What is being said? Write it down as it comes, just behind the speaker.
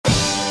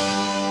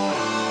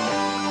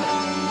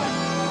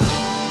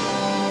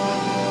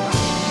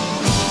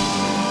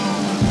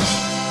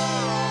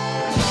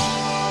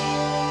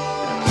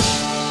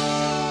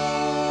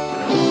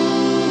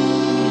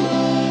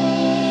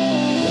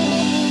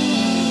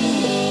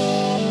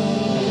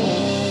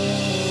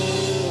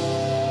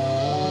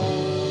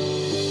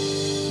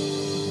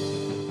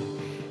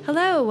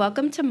Hello,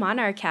 welcome to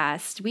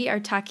Monarchast. We are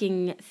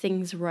talking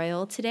things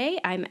royal today.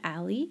 I'm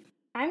Allie.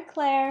 I'm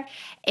Claire.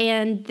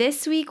 And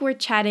this week we're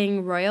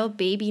chatting royal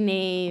baby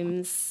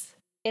names.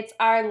 It's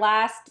our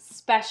last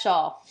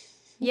special.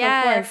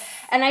 Yes.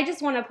 And I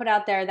just want to put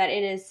out there that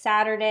it is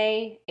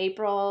Saturday,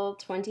 April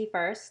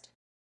 21st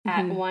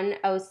at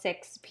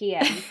 1:06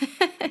 p.m.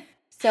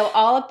 So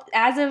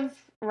as of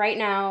right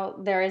now,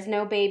 there is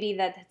no baby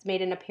that has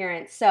made an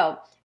appearance. So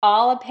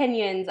all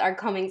opinions are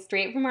coming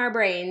straight from our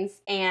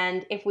brains.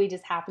 And if we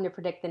just happen to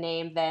predict the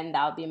name, then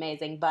that would be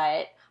amazing.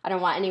 But I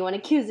don't want anyone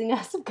accusing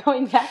us of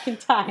going back in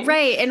time.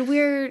 Right. And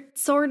we're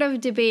sort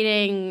of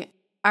debating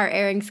our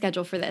airing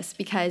schedule for this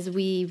because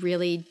we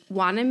really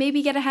want to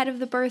maybe get ahead of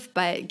the birth,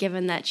 but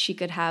given that she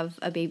could have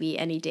a baby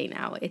any day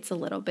now, it's a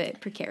little bit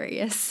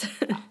precarious.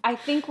 I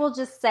think we'll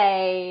just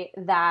say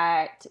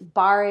that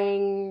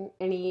barring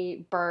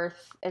any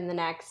birth in the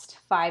next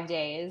 5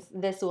 days,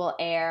 this will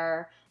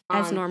air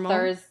as normal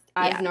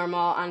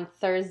on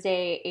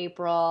Thursday,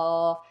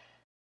 April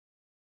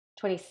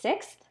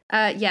 26th?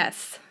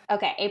 Yes.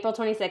 Okay, April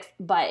 26th.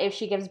 But if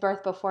she gives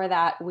birth before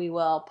that, we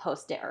will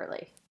post it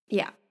early.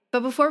 Yeah.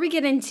 But before we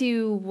get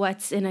into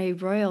what's in a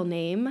royal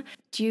name,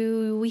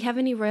 do we have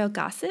any royal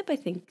gossip? I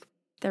think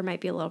there might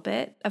be a little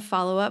bit. A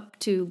follow-up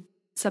to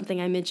something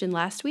I mentioned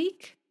last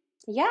week.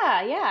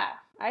 Yeah,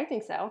 I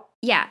think so.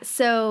 Yeah,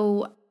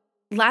 so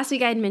last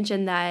week I had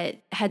mentioned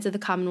that heads of the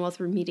Commonwealth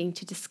were meeting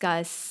to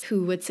discuss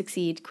who would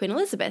succeed Queen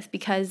Elizabeth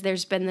because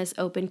there's been this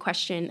open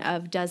question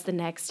of does the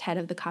next head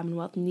of the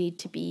Commonwealth need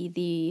to be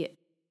the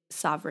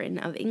sovereign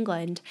of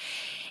England?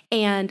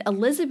 And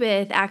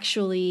Elizabeth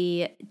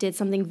actually did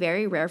something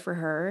very rare for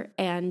her,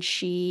 and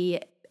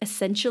she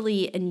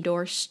essentially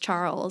endorsed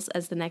Charles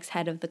as the next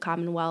head of the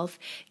Commonwealth,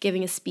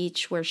 giving a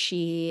speech where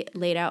she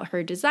laid out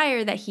her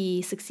desire that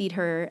he succeed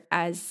her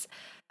as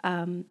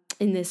in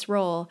this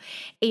role.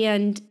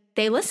 And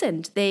they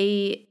listened.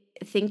 They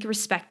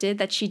respected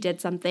that she did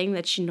something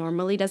that she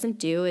normally doesn't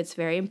do. It's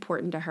very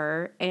important to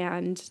her.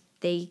 And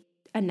they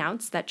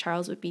announced that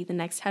Charles would be the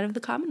next head of the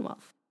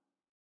Commonwealth.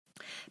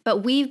 But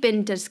we've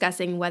been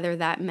discussing whether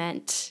that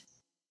meant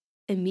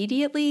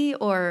immediately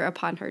or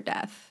upon her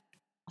death.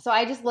 So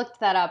I just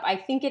looked that up. I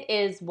think it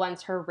is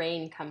once her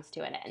reign comes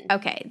to an end.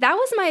 Okay, that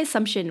was my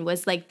assumption,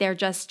 was like they're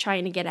just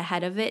trying to get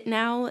ahead of it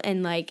now,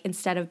 and like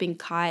instead of being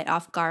caught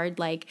off guard,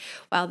 like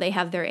while they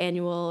have their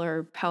annual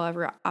or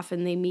however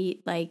often they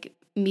meet, like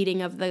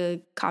meeting of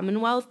the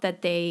Commonwealth,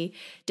 that they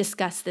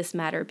discuss this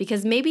matter,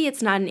 because maybe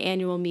it's not an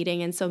annual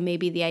meeting, and so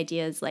maybe the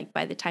idea is like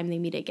by the time they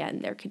meet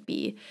again, there could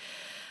be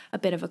a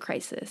bit of a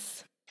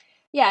crisis.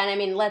 Yeah, and I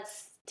mean,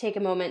 let's take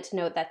a moment to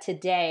note that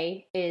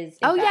today is,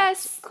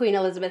 yes, Queen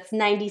Elizabeth's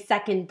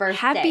 92nd birthday.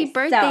 Happy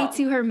birthday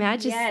to Her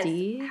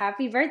Majesty. Yes,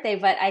 happy birthday.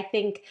 But I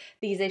think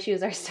these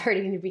issues are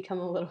starting to become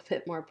a little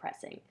bit more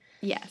pressing.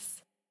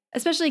 Yes.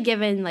 Especially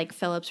given like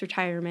Philip's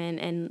retirement.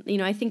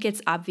 And, I think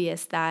it's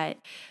obvious that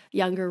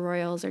younger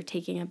royals are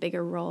taking a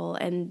bigger role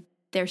and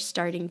they're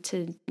starting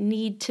to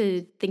need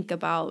to think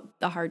about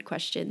the hard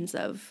questions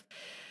of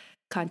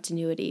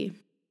continuity.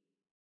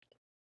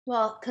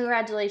 Well,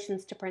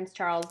 congratulations to Prince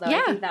Charles, though.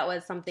 Yeah. I think that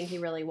was something he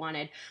really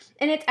wanted.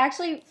 And it's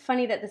actually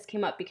funny that this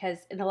came up because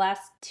in the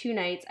last 2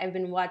 nights I've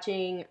been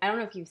watching, I don't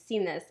know if you've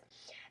seen this,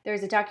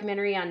 there's a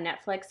documentary on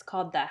Netflix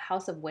called The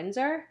House of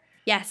Windsor.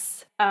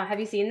 Yes. Have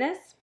you seen this?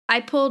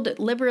 I pulled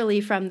liberally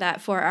from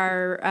that for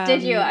our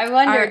Did you? I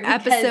wondered our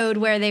episode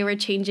where they were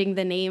changing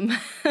the name.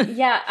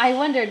 Yeah, I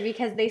wondered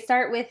because they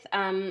start with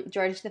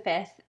George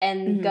V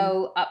and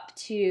go up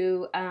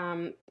to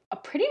a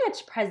pretty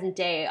much present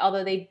day,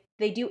 although they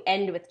do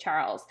end with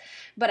Charles.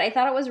 But I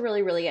thought it was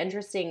really, really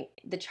interesting.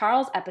 The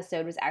Charles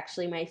episode was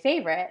actually my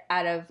favorite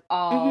out of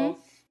all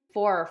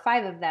 4 or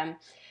 5 of them.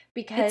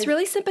 Because it's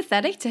really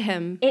sympathetic to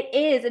him. It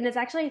is, and it's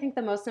actually, I think,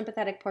 the most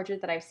sympathetic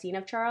portrait that I've seen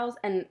of Charles.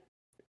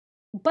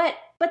 But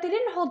they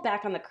didn't hold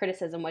back on the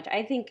criticism, which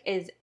I think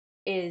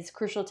is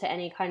crucial to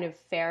any kind of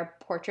fair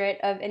portrait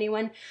of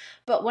anyone.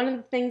 But one of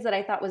the things that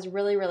I thought was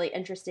really, really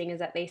interesting is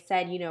that they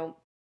said,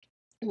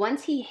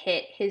 once he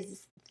hit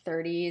his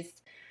 30s,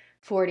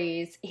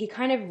 40s, he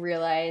kind of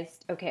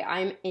realized, okay,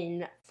 I'm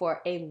in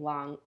for a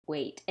long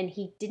wait. And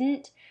he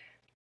didn't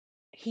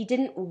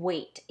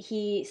wait.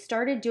 He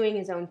started doing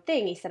his own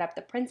thing. He set up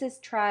the Prince's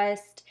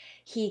Trust.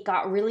 He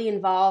got really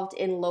involved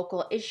in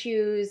local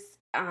issues.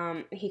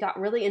 He got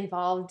really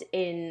involved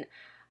in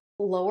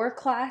lower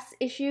class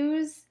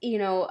issues.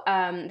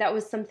 That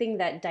was something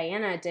that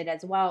Diana did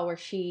as well, where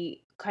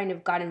she kind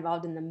of got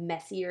involved in the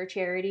messier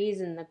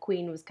charities, and the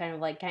Queen was kind of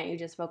like, can't you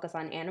just focus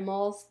on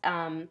animals?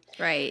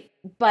 Right.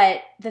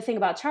 But the thing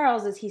about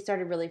Charles is he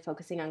started really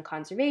focusing on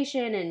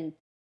conservation and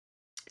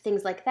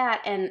things like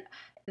that, and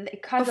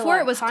it caused before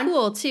it was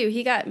cool too.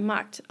 He got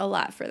mocked a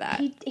lot for that.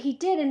 He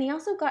did, and he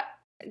also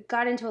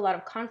got into a lot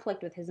of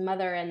conflict with his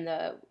mother and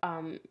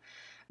the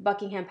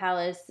Buckingham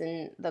Palace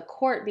and the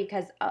court,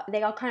 because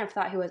they all kind of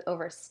thought he was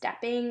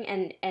overstepping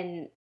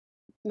and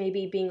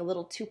maybe being a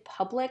little too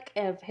public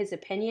of his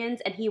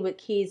opinions, and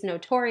he's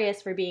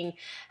notorious for being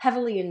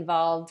heavily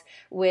involved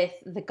with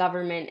the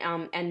government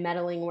and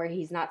meddling where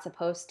he's not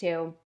supposed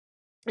to.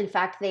 In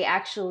fact, they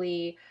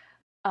actually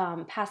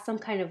passed some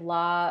kind of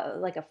law,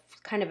 like a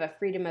kind of a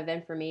Freedom of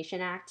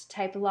Information Act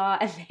type law,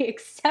 and they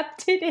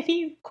accepted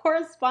any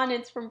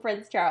correspondence from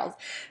Prince Charles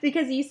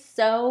because he's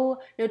so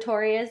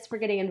notorious for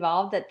getting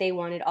involved that they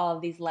wanted all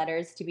of these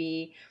letters to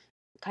be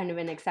kind of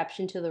an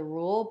exception to the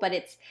rule. But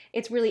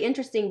it's really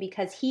interesting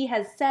because he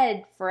has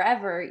said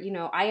forever,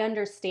 I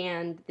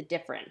understand the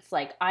difference.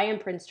 Like, I am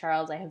Prince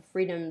Charles, I have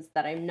freedoms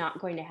that I'm not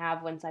going to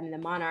have once I'm the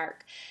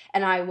monarch,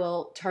 and I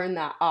will turn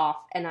that off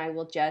and I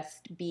will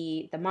just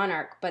be the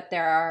monarch. But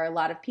there are a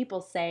lot of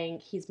people saying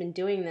he's been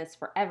doing this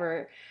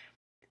forever,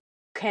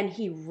 can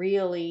he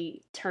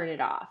really turn it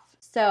off?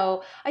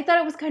 So I thought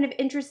it was kind of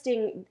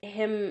interesting,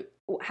 him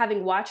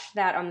having watched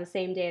that on the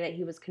same day that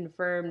he was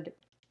confirmed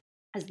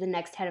as the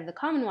next head of the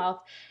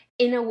Commonwealth.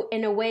 In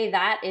a way,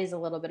 that is a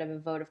little bit of a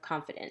vote of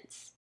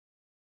confidence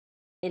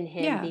in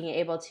him Yeah. being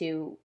able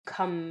to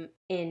come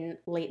in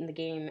late in the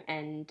game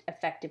and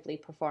effectively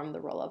perform the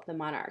role of the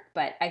monarch.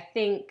 But I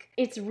think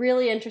it's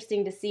really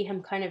interesting to see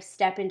him kind of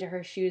step into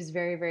her shoes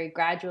very, very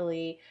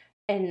gradually.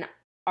 And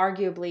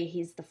arguably,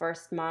 he's the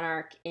first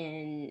monarch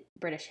in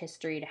British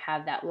history to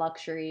have that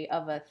luxury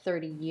of a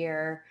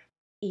 30-year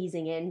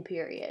easing in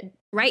period.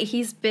 Right.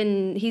 He's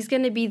going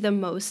to be the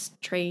most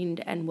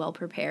trained and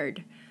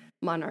well-prepared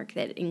monarch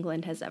that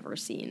England has ever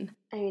seen.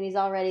 I mean, he's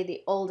already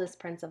the oldest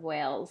Prince of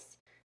Wales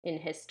in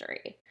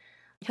history.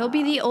 He'll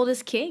be the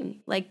oldest king,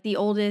 like the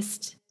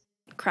oldest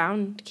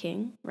crowned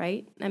king,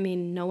 right? I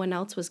mean, no one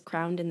else was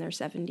crowned in their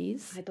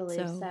 70s. I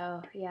believe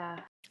so, yeah.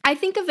 I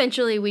think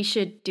eventually we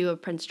should do a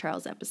Prince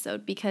Charles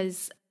episode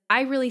because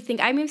I really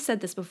think, I may have said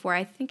this before,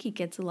 I think he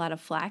gets a lot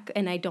of flack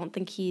and I don't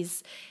think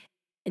he's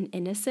an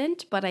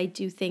innocent, but I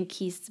do think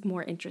he's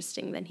more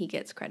interesting than he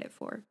gets credit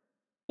for.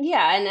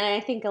 Yeah, and I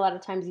think a lot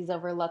of times he's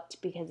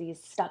overlooked because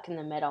he's stuck in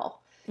the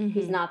middle. Mm-hmm.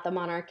 He's not the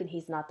monarch and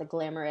he's not the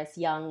glamorous,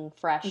 young,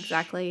 fresh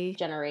exactly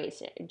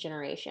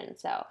generation.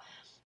 So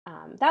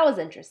that was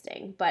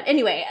interesting. But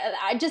anyway,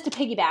 just to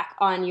piggyback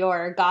on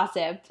your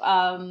gossip,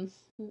 kind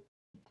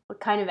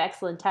of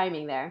excellent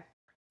timing there.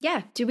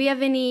 Yeah. Do we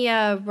have any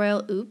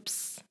royal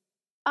oops?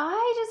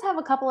 I just have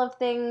a couple of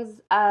things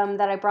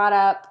that I brought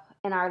up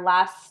in our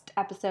last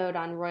episode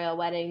on royal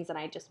weddings, and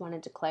I just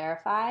wanted to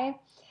clarify.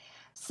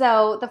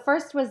 So the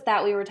first was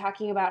that we were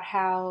talking about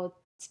how,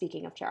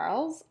 speaking of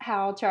Charles,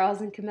 how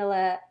Charles and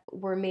Camilla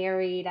were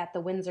married at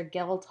the Windsor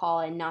Guildhall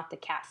and not the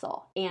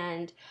castle.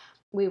 And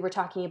we were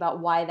talking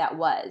about why that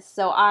was.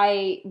 So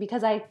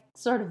because I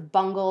sort of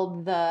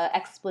bungled the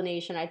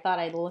explanation, I thought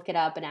I'd look it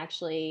up and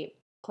actually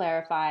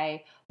clarify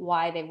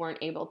why they weren't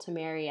able to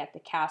marry at the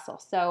castle.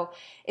 So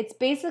it's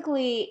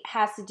basically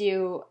has to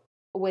do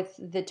with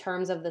the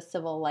terms of the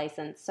civil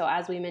license. So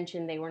as we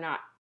mentioned, they were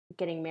not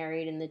getting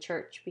married in the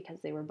church because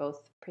they were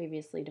both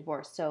previously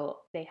divorced. So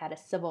they had a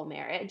civil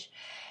marriage.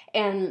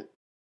 And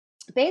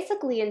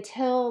basically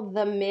until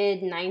the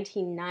mid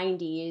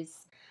 1990s,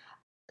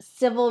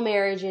 civil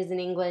marriages in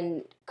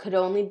England could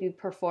only be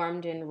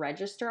performed in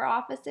register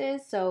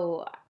offices.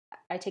 So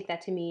I take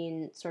that to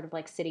mean sort of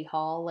like City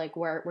Hall, like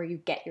where you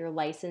get your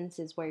license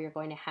is where you're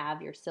going to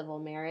have your civil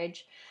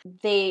marriage.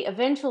 They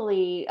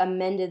eventually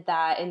amended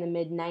that in the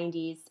mid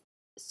 90s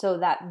so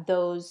that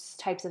those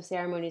types of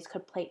ceremonies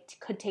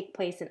could take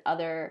place in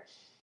other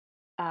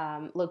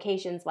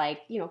locations like,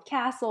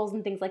 castles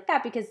and things like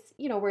that, because,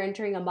 we're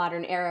entering a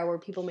modern era where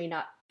people may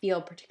not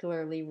feel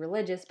particularly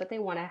religious, but they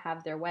want to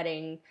have their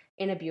wedding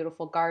in a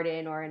beautiful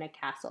garden or in a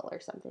castle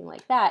or something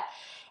like that.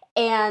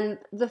 And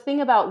the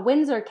thing about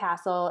Windsor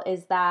Castle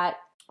is that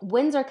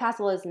Windsor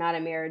Castle is not a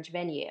marriage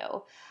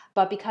venue,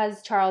 but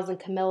because Charles and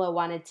Camilla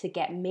wanted to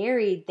get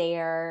married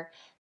there,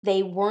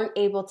 they weren't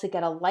able to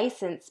get a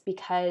license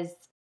because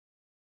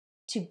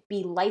to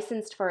be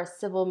licensed for a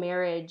civil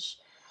marriage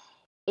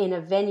in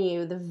a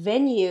venue, the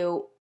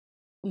venue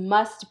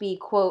must be,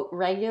 quote,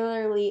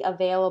 regularly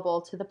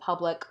available to the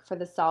public for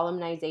the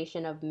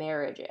solemnization of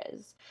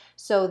marriages.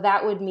 So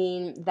that would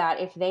mean that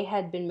if they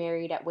had been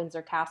married at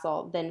Windsor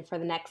Castle, then for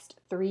the next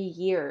 3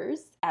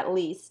 years, at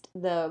least,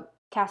 the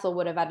castle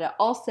would have had to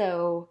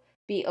also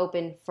be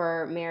open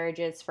for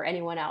marriages for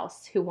anyone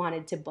else who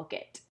wanted to book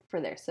it for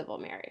their civil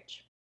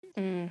marriage.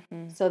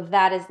 Mm-hmm. So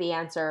that is the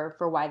answer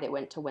for why they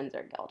went to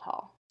Windsor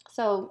Guildhall.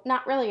 So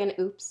not really an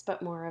oops,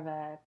 but more of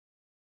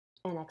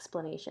an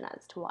explanation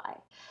as to why.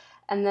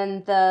 And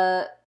then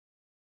the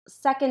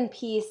second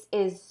piece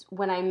is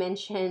when I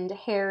mentioned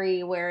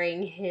Harry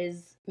wearing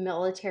his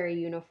military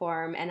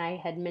uniform, and I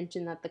had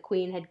mentioned that the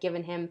Queen had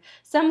given him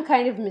some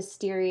kind of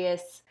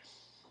mysterious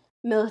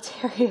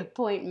military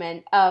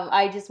appointment.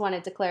 I just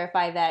wanted to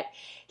clarify that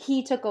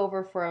he took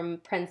over from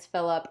Prince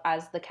Philip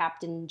as the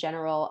Captain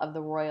General of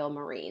the Royal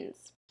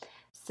Marines.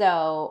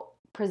 So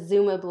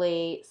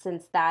presumably,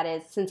 since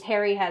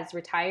Harry has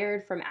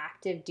retired from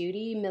active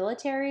duty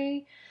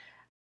military,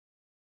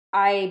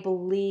 I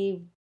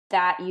believe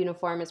that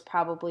uniform is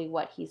probably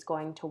what he's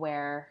going to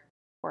wear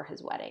for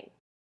his wedding.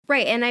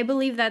 Right, and I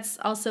believe that's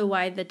also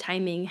why the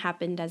timing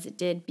happened as it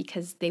did,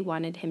 because they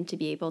wanted him to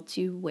be able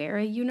to wear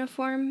a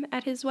uniform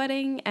at his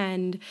wedding,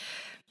 and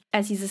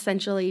as he's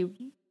essentially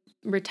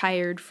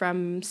retired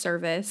from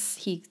service,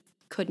 he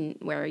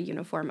couldn't wear a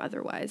uniform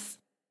otherwise.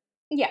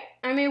 Yeah,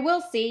 I mean,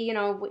 we'll see.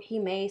 He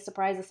may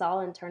surprise us all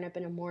and turn up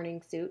in a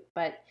morning suit,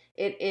 but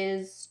it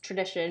is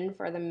tradition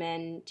for the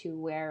men to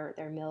wear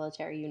their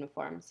military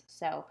uniforms.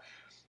 So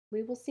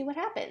we will see what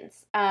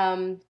happens.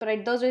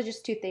 But those are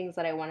just two things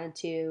that I wanted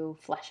to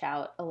flesh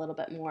out a little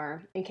bit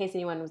more in case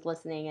anyone was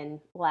listening and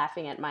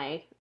laughing at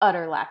my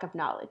utter lack of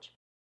knowledge.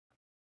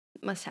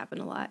 Must happen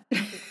a lot.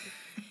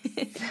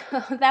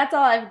 So that's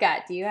all I've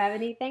got. Do you have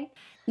anything?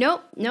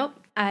 Nope,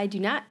 I do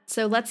not.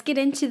 So let's get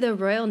into the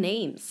royal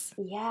names.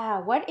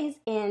 Yeah, what is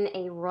in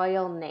a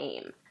royal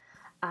name?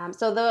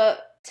 So the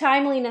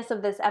timeliness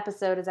of this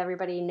episode, as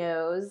everybody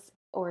knows,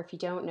 or if you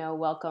don't know,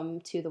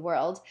 welcome to the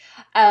world.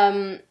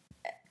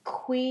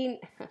 Queen,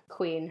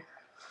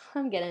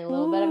 I'm getting a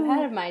little bit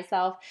ahead of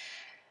myself.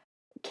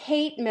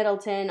 Kate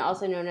Middleton,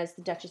 also known as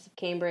the Duchess of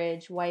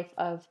Cambridge, wife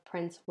of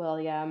Prince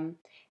William,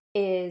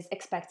 is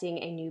expecting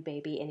a new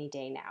baby any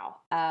day now.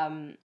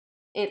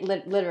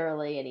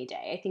 Literally any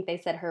day. I think they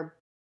said her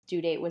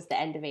due date was the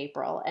end of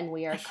April, and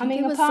we are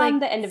coming upon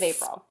the end of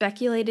April.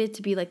 Speculated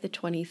to be like the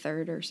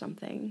 23rd or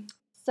something.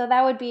 So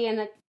that would be in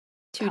a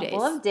 2 days.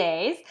 Couple of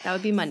days. That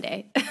would be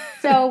Monday.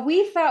 So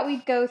we thought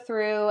we'd go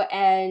through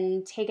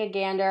and take a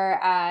gander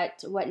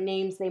at what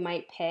names they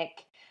might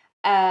pick.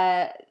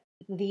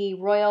 The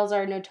royals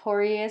are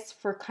notorious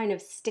for kind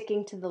of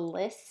sticking to the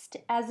list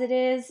as it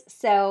is.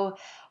 So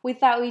we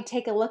thought we'd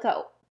take a look at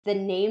the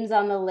names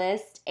on the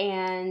list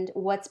and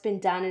what's been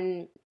done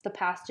in the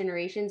past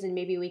generations, and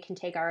maybe we can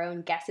take our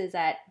own guesses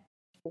at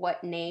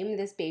what name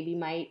this baby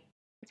might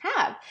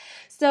have.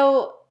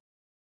 So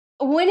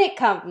when it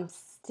comes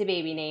to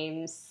baby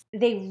names,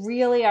 they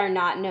really are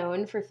not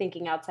known for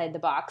thinking outside the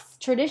box.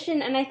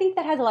 Tradition, and I think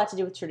that has a lot to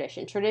do with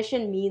tradition.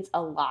 Tradition means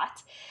a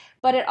lot,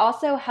 but it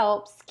also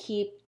helps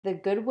keep the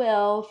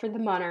goodwill for the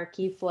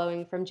monarchy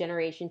flowing from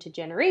generation to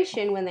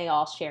generation when they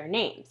all share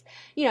names.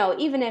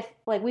 Even if,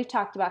 like we've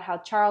talked about how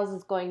Charles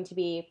is going to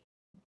be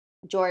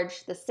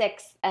George the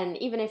Sixth, and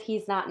even if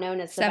he's not known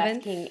as the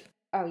best king,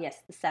 oh yes,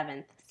 the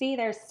seventh. See,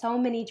 there's so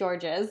many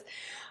Georges.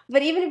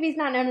 But even if he's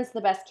not known as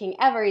the best king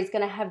ever, he's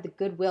going to have the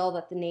goodwill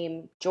that the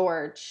name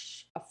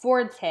George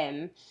affords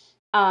him.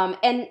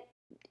 And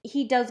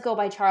he does go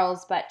by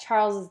Charles, but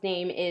Charles's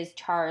name is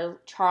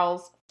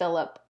Charles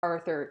Philip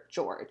Arthur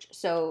George.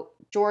 So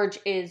George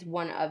is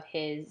one of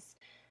his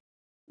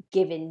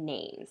given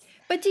names.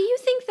 But do you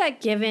think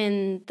that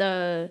given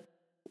the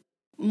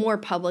more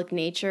public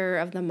nature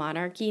of the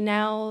monarchy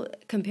now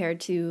compared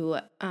to,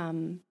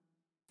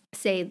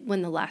 say,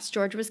 when the last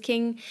George was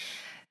king,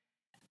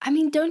 I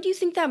mean, don't you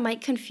think that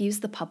might confuse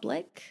the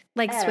public?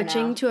 Like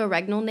switching to a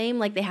regnal name,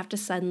 like they have to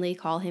suddenly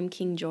call him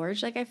King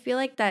George. Like I feel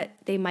like that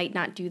they might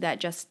not do that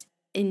just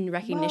in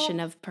recognition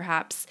of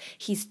perhaps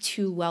he's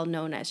too well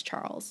known as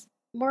Charles.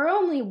 We're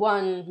only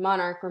one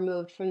monarch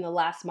removed from the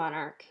last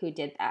monarch who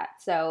did that.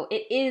 So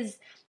it is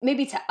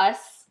maybe to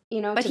us,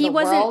 but he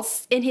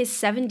wasn't in his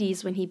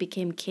 70s when he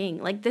became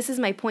king. Like this is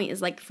my point,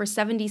 is like for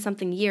 70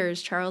 something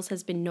years, Charles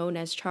has been known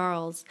as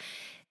Charles.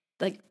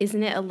 Like,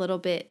 isn't it a little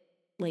bit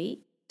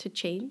late to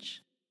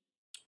change?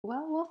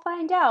 Well, we'll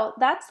find out.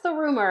 That's the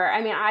rumor.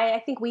 I mean,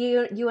 I think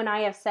you and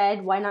I have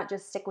said, why not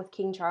just stick with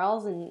King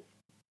Charles and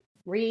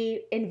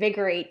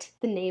reinvigorate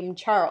the name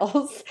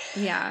Charles?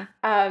 Yeah.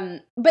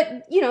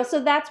 But,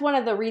 so that's one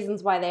of the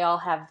reasons why they all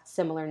have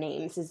similar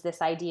names, is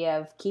this idea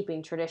of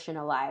keeping tradition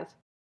alive.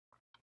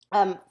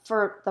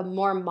 For the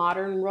more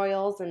modern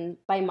royals, and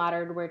by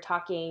modern we're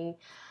talking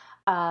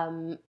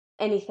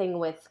anything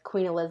with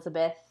Queen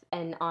Elizabeth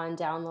and on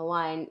down the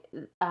line,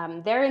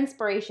 their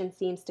inspiration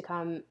seems to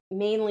come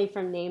mainly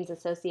from names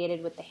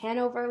associated with the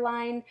Hanover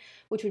line,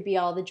 which would be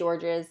all the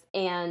Georges,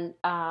 and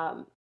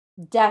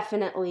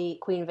definitely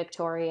Queen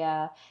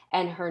Victoria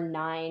and her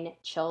 9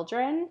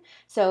 children.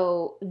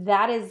 So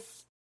that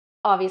is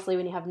obviously,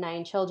 when you have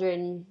 9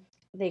 children,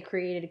 they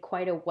created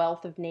quite a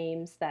wealth of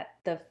names that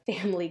the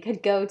family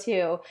could go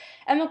to.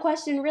 And the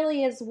question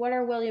really is, what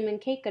are William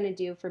and Kate going to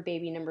do for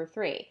baby number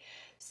 3?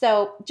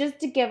 So just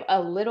to give a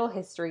little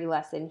history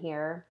lesson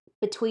here,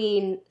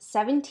 between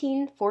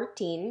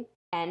 1714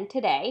 and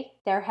today,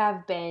 there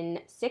have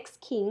been 6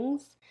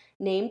 kings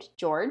named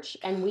George,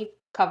 and we've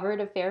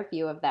covered a fair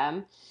few of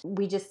them.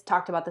 We just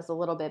talked about this a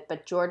little bit,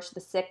 but George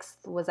the Sixth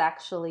was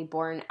actually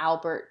born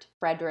Albert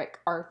Frederick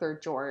Arthur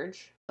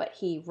George, but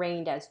he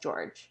reigned as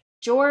George.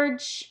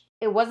 George,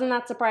 it wasn't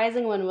that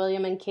surprising when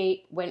William and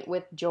Kate went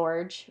with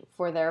George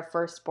for their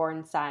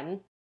firstborn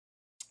son.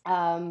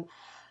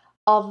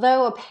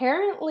 Although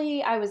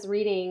apparently I was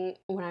reading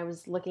when I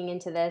was looking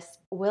into this,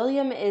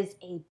 William is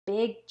a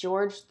big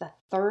George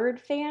III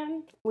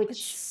fan,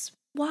 which...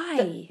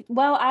 Why?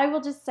 Well, I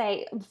will just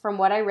say, from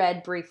what I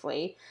read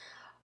briefly,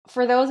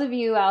 for those of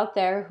you out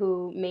there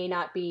who may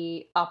not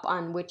be up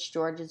on which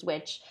George is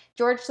which,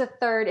 George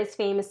III is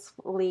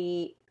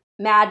famously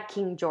Mad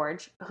King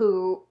George,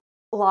 who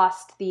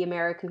lost the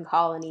American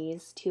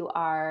colonies to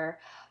our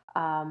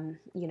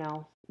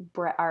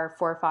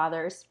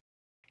forefathers.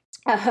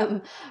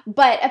 Um,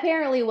 but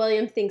apparently,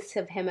 William thinks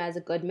of him as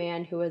a good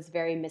man who was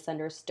very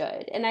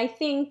misunderstood. And I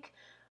think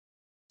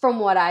from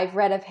what I've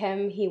read of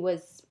him, he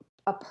was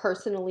a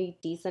personally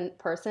decent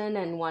person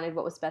and wanted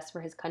what was best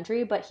for his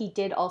country, but he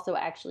did also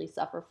actually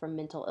suffer from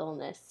mental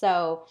illness.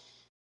 So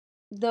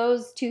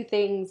those two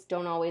things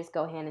don't always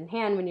go hand in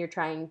hand when you're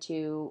trying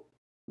to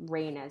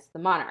reign as the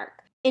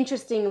monarch.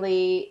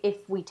 Interestingly,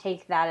 if we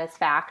take that as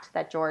fact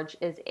that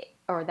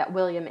that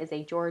William is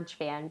a George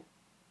fan,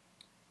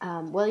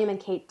 William and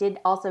Kate did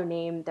also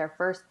name their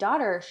first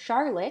daughter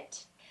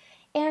Charlotte,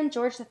 and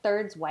George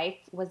III's wife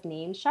was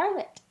named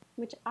Charlotte,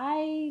 which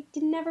I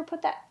did never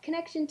put that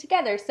connection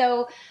together.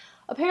 So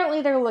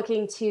apparently they're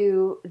looking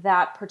to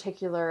that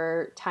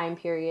particular time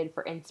period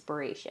for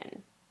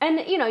inspiration. And,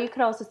 you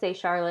could also say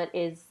Charlotte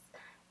is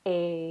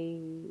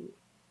a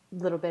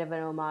little bit of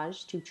an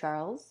homage to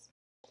Charles.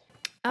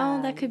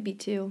 Oh, that could be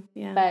too.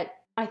 Yeah. But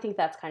I think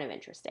that's kind of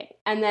interesting.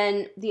 And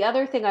then the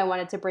other thing I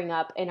wanted to bring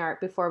up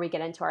before we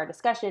get into our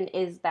discussion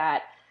is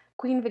that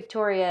Queen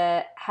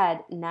Victoria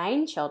had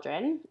 9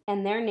 children,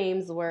 and their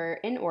names were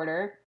in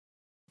order: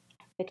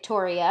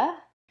 Victoria,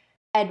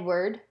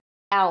 Edward,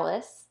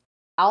 Alice,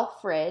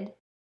 Alfred,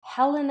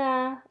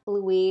 Helena,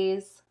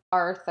 Louise,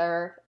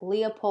 Arthur,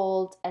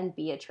 Leopold, and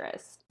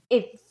Beatrice.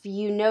 If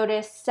you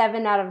notice,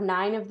 7 out of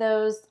 9 of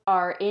those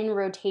are in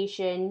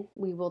rotation.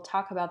 We will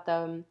talk about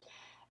them,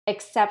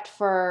 except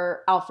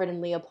for Alfred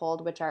and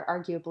Leopold, which are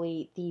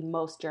arguably the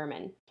most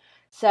German.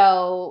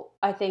 So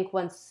I think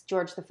once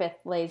George V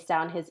lays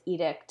down his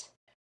edict,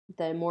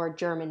 the more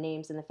German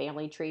names in the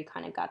family tree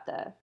kind of got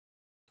the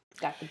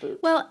boot.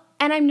 Well,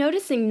 and I'm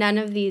noticing none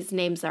of these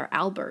names are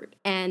Albert.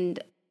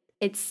 And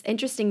it's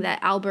interesting that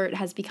Albert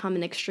has become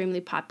an extremely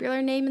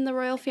popular name in the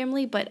royal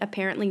family, but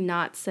apparently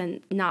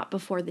not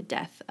before the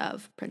death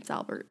of Prince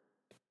Albert.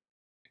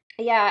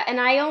 Yeah,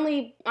 and I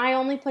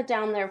only put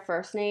down their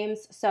first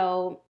names,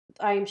 so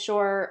I'm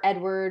sure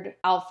Edward,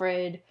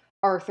 Alfred,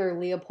 Arthur,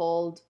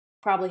 Leopold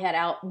probably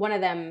had one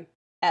of them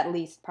at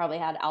least probably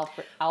had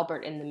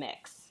Albert in the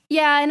mix.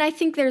 Yeah, and I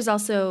think there's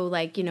also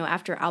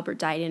after Albert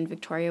died and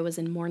Victoria was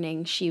in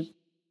mourning, she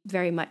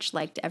very much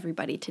liked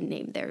everybody to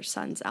name their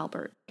sons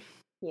Albert.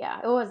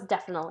 Yeah, it was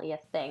definitely a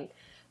thing.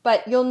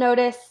 But you'll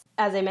notice,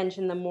 as I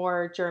mentioned, the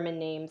more German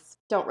names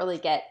don't really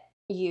get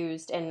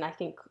used, and I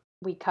think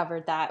we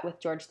covered that with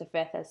George V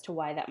as to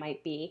why that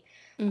might be.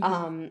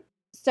 Mm-hmm.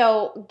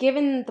 So,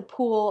 given the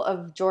pool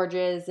of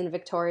Georges and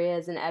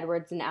Victorias and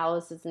Edwards and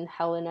Alices and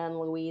Helena and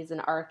Louise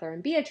and Arthur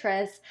and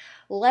Beatrice,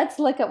 let's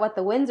look at what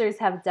the Windsors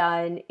have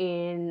done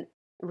in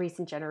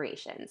recent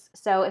generations.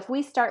 So, if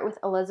we start with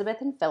Elizabeth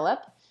and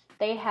Philip,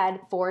 they had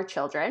 4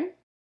 children.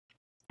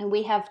 And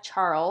we have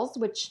Charles,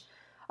 which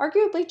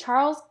arguably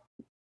Charles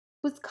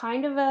was it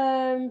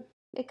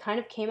kind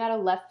of came out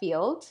of left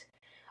field.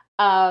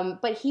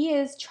 But he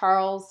is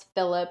Charles,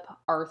 Philip,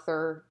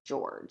 Arthur,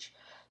 George.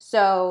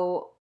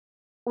 So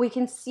we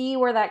can see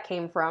where that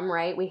came from,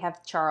 right? We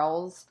have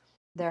Charles.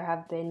 There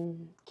have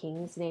been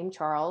kings named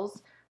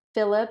Charles.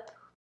 Philip,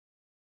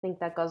 I think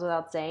that goes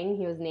without saying.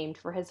 He was named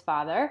for his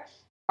father.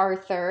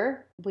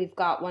 Arthur, we've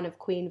got one of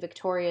Queen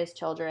Victoria's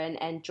children,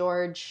 and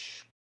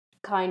George,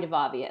 kind of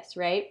obvious,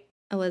 right?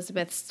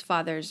 Elizabeth's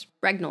father's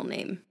regnal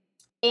name.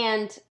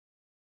 And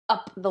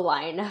up the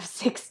line of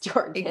 6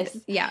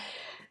 Georges. Yeah.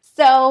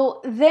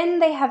 So then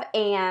they have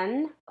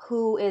Anne,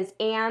 who is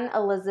Anne,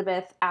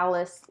 Elizabeth,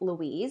 Alice,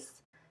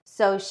 Louise.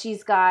 So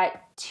she's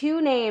got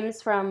 2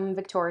 names from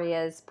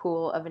Victoria's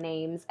pool of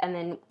names. And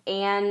then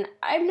Anne,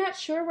 I'm not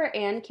sure where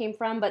Anne came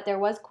from, but there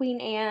was Queen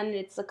Anne.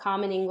 It's a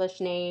common English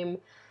name.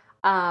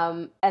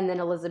 And then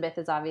Elizabeth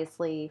is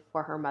obviously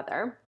for her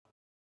mother.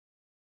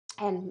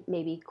 And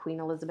maybe Queen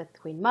Elizabeth,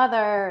 Queen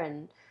Mother,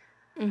 and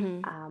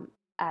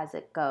as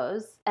it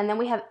goes. And then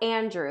we have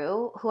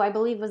Andrew, who I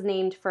believe was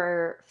named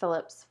for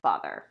Philip's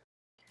father.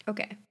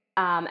 Okay.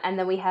 And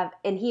then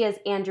and he is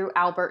Andrew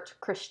Albert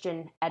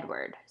Christian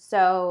Edward.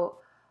 So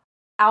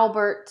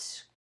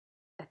Albert,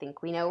 I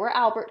think we know where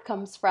Albert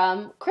comes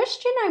from.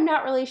 Christian, I'm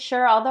not really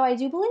sure, although I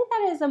do believe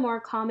that is a more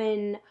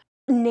common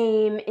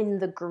name in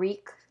the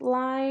Greek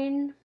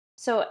line.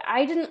 So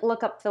I didn't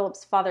look up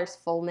Philip's father's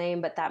full name,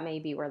 but that may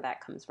be where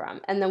that comes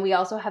from. And then we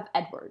also have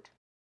Edward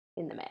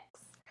in the mix.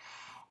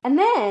 And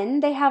then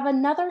they have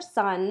another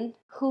son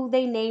who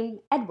they name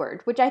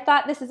Edward, which I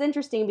thought this is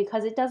interesting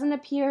because it doesn't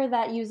appear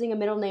that using a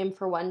middle name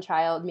for one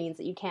child means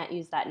that you can't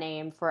use that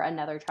name for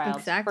another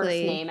child's first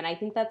name. And I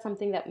think that's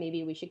something that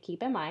maybe we should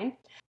keep in mind.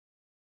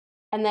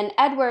 And then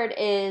Edward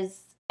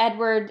is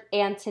Edward,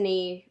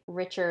 Anthony,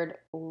 Richard,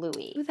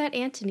 Louis. Ooh, that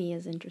Anthony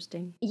is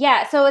interesting.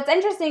 Yeah, so it's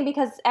interesting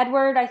because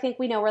Edward, I think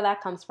we know where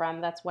that comes from.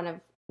 That's one of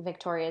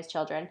Victoria's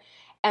children.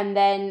 And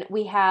then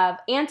we have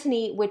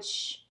Anthony,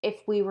 which,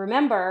 if we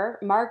remember,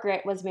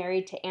 Margaret was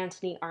married to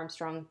Anthony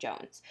Armstrong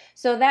Jones.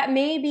 So that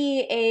may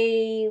be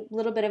a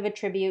little bit of a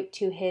tribute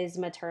to his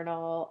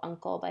maternal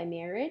uncle by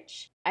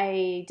marriage.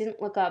 I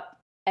didn't look up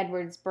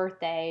Edward's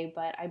birthday,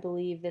 but I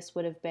believe this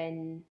would have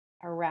been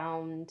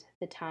around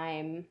the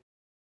time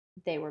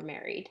they were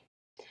married.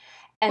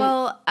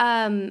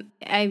 And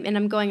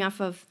I'm going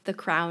off of The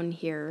Crown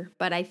here,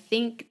 but I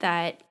think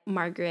that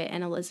Margaret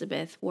and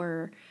Elizabeth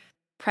were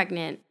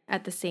pregnant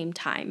at the same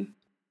time.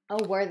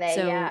 oh, were they?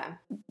 So Yeah.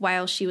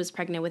 while she was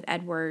pregnant with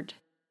Edward,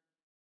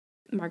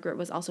 Margaret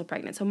was also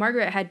pregnant. So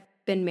Margaret had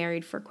been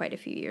married for quite a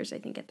few years, I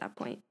think, at that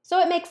point. So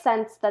it makes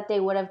sense that they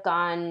would have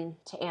gone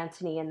to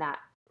Antony in that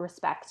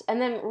respect. And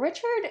then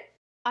Richard,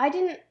 I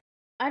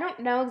don't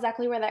know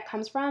exactly where that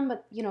comes from,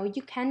 but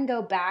you can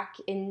go back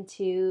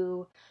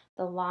into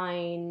the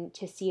line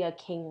to see a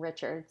King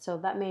Richard. So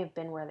that may have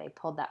been where they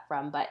pulled that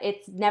from, but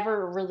it's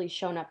never really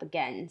shown up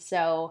again.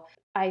 So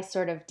I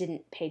sort of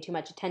didn't pay too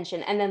much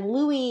attention. And then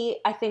Louis,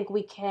 I think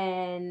we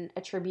can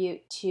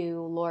attribute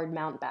to Lord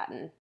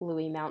Mountbatten,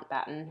 Louis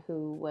Mountbatten,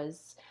 who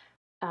was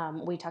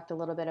we talked a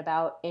little bit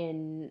about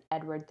in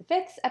Edward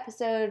V's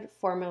episode,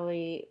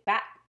 formerly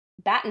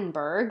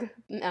Battenberg.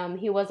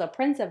 He was a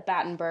prince of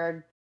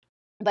Battenberg,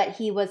 but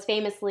he was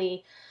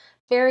famously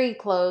very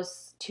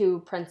close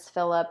to Prince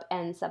Philip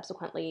and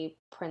subsequently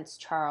Prince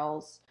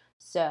Charles.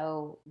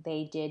 So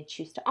they did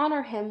choose to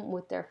honor him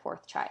with their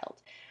fourth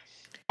child.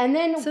 And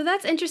then, so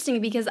that's interesting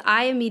because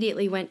I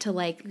immediately went to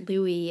like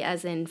Louis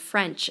as in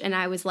French, and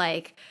I was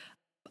like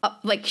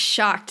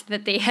shocked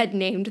that they had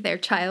named their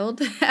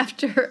child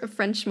after a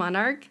French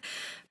monarch,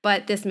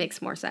 but this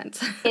makes more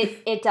sense.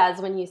 It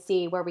does when you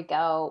see where we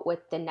go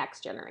with the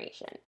next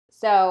generation.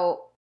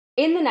 So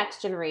in the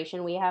next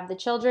generation, we have the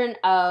children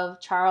of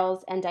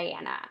Charles and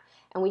Diana,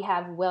 and we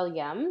have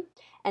William,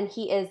 and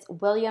he is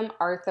William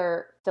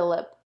Arthur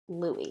Philip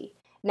Louis.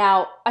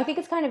 Now, I think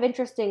it's kind of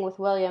interesting with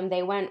William.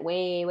 They went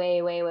way,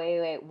 way, way, way,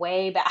 way,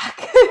 way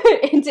back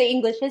into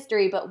English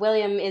history, but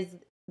William is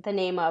the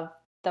name of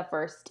the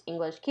first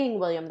English king,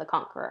 William the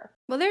Conqueror.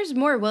 Well, there's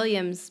more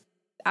Williams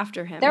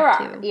after him. There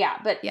are, too. yeah,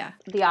 but yeah,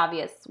 the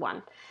obvious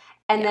one.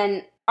 And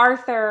then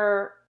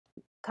Arthur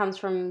comes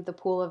from the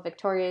pool of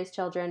Victoria's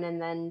children,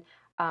 and then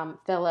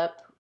Philip,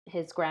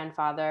 his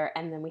grandfather,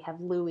 and then we have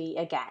Louis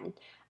again,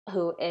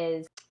 who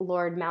is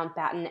Lord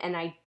Mountbatten. And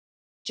I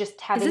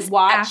just having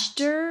watched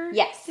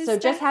yes, so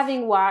just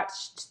having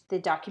watched the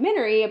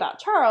documentary about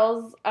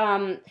Charles,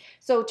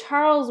 so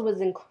Charles was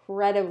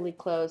incredibly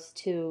close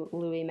to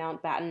Louis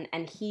Mountbatten,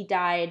 and he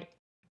died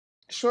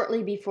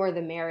shortly before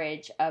the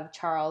marriage of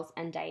Charles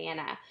and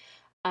Diana.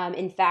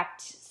 In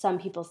fact, some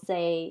people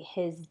say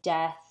his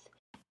death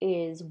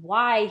is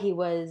why he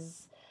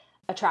was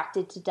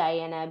attracted to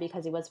Diana,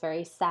 because he was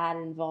very sad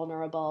and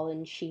vulnerable,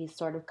 and she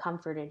sort of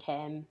comforted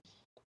him.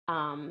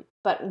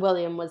 But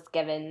William was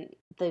given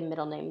the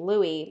middle name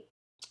Louis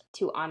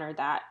to honor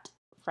that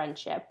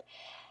friendship.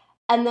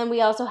 And then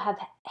we also have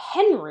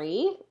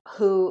Henry,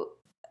 who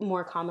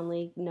more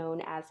commonly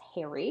known as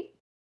Harry.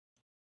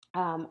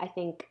 I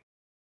think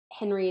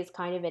Henry is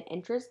kind of an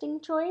interesting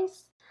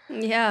choice.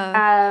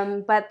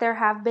 Yeah. But there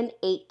have been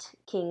 8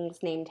 kings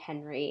named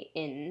Henry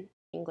in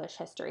English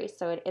history,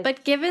 so it is.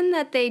 But given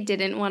that they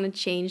didn't want to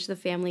change the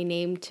family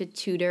name to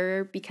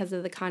Tudor because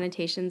of the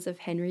connotations of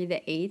Henry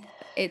VIII,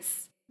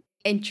 it's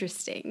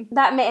interesting.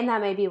 That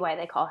may be why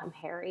they call him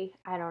Harry.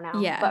 I don't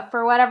know. Yeah. But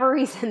for whatever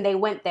reason, they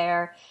went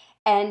there,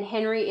 and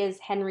Henry is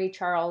Henry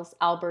Charles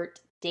Albert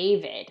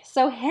David.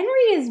 So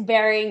Henry is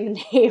bearing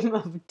the name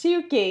of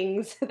 2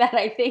 kings that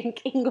I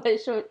think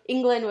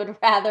England would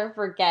rather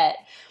forget.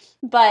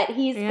 But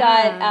he's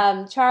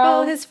got Charles.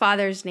 Well, his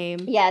father's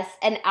name. Yes,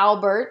 and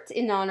Albert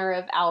in honor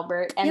of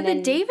Albert. And then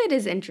but David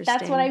is interesting.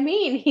 That's what I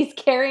mean. He's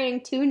carrying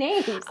 2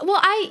 names.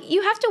 Well,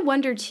 you have to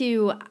wonder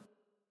too.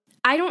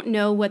 I don't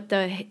know what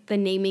the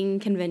naming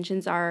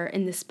conventions are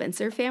in the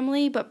Spencer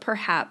family, but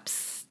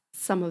perhaps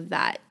some of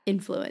that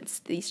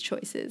influenced these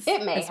choices.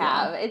 It may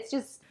have. It's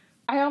just,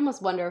 I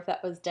almost wonder if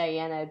that was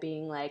Diana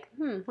being like,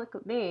 look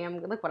at me.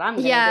 Look what I'm going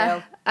to do.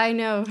 Yeah, I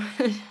know.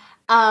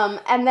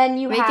 And then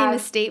you making a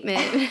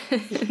statement.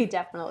 You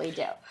definitely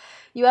do.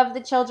 You have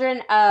the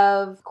children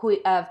of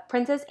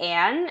Princess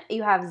Anne.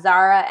 You have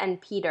Zara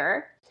and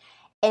Peter.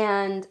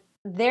 And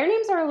their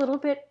names are a little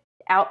bit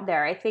out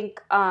there. I think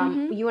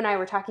you and I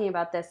were talking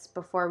about this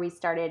before we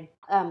started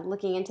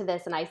looking into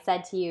this, and I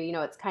said to you,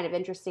 it's kind of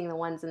interesting, the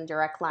ones in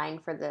direct line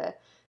for the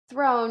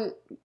throne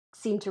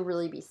seem to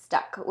really be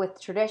stuck with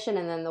tradition,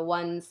 and then the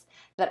ones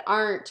that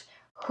aren't,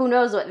 who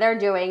knows what they're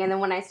doing. And then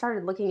when I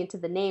started looking into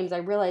the names, I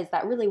realized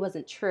that really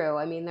wasn't true.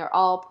 I mean, they're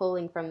all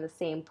pulling from the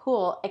same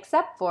pool,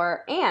 except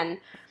for Anne.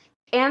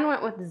 Anne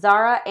went with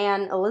Zara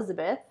and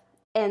Elizabeth,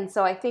 and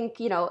so I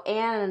think,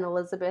 Anne and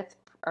Elizabeth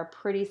are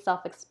pretty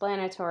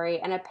self-explanatory,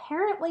 and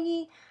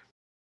apparently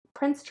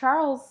Prince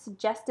Charles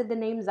suggested the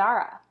name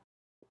Zara.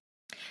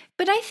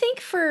 But I think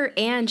for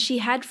Anne, she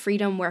had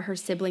freedom where her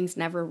siblings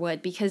never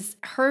would, because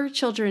her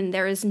children,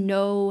 there is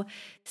no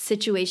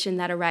situation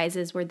that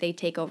arises where they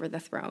take over the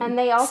throne. And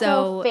they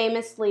also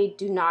famously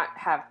do not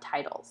have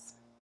titles.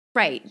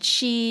 Right.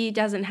 She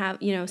doesn't have,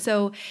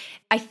 so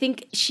I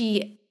think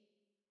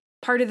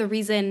part of the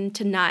reason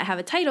to not have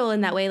a title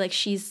in that way, like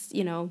she's,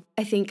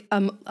 I think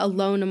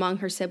alone among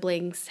her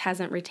siblings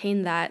hasn't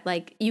retained that.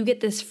 Like, you get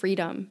this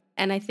freedom.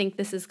 And I think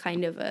this is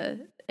kind of a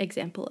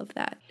example of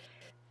that.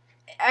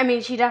 I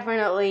mean, she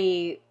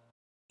definitely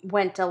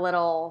went a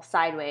little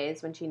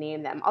sideways when she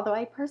named them. Although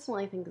I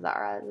personally think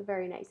Zara is a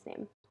very nice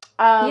name.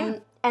 Yeah.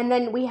 And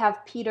then we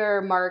have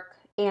Peter, Mark,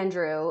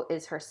 Andrew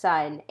is her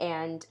son,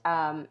 and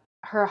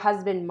her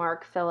husband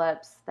Mark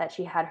Phillips that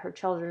she had her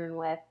children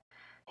with.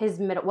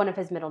 One of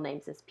his middle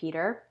names is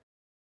Peter,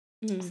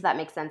 so that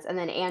makes sense. And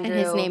then Andrew, and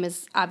his name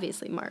is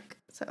obviously Mark.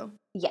 So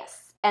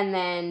yes, and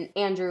then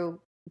Andrew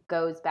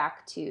goes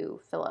back to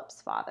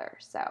Philip's father.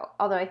 So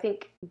although I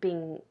think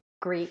being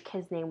Greek,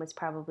 his name was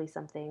probably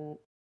something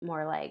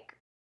more like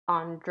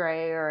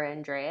Andre or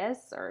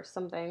Andreas or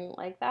something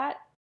like that.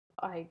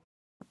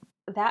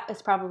 That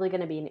is probably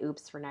going to be an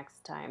oops for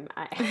next time.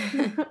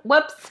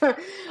 Whoops.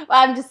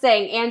 I'm just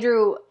saying,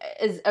 Andrew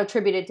is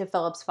attributed to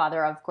Philip's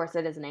father. Of course,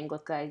 it is an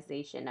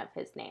Anglicization of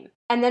his name.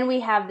 And then we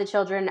have the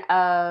children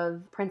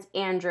of Prince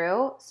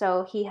Andrew.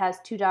 So he has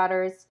 2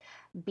 daughters,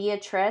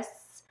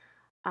 Beatrice.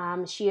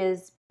 She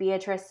is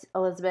Beatrice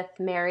Elizabeth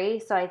Mary.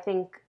 So I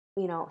think,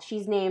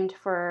 she's named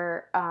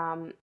for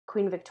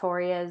Queen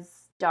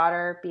Victoria's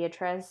daughter,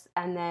 Beatrice,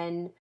 and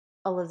then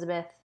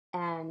Elizabeth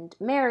and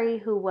Mary,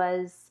 who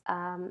was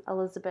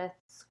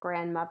Elizabeth's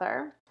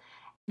grandmother,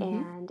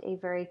 and a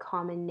very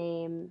common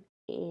name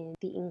in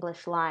the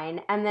English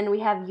line. And then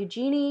we have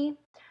Eugenie,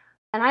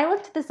 and I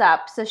looked this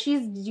up. So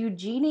she's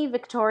Eugenie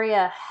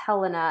Victoria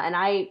Helena, and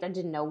I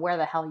didn't know where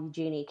the hell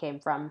Eugenie came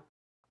from.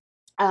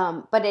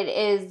 But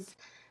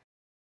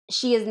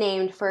she is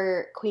named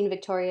for Queen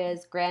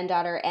Victoria's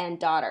granddaughter and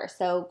daughter.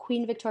 So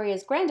Queen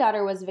Victoria's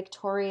granddaughter was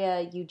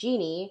Victoria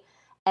Eugenie,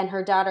 and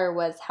her daughter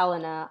was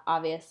Helena,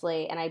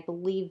 obviously, and I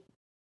believe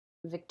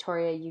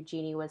Victoria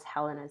Eugenie was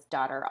Helena's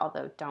daughter,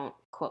 although don't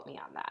quote me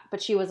on that.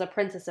 But she was a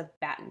princess of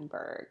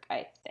Battenberg,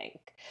 I think.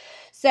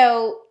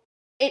 So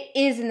it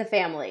is in the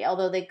family,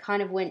 although they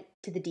kind of went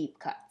to the deep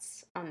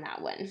cuts on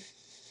that one.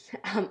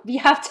 You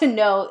have to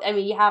know,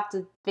 you have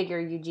to figure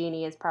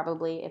Eugenie is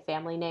probably a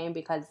family name,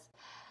 because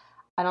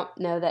I don't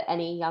know that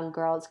any young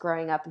girl is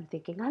growing up and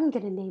thinking, I'm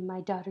going to name my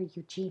daughter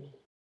Eugenie.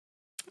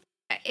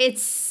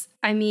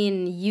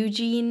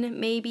 Eugene,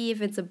 maybe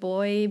if it's a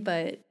boy,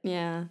 but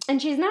yeah.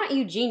 And she's not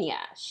Eugenia.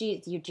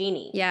 She's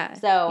Eugenie. Yeah.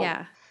 So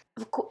yeah.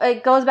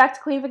 It goes back to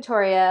Queen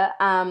Victoria.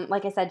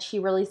 Like I said, she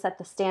really set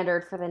the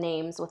standard for the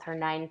names with her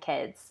 9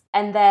 kids.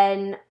 And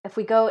then if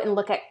we go and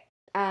look at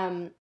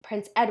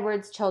Prince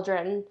Edward's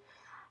children,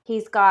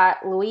 he's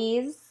got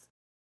Louise,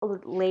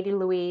 Lady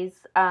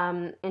Louise,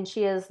 and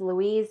she is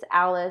Louise,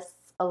 Alice,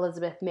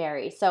 Elizabeth,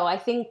 Mary. So I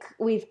think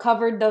we've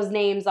covered those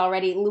names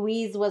already.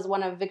 Louise was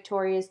one of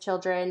Victoria's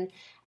children,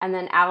 and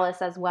then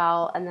Alice as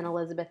well, and then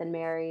Elizabeth and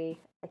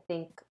Mary. I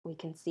think we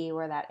can see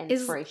where that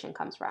inspiration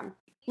comes from.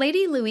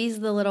 Lady Louise,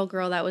 the little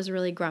girl that was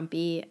really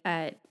grumpy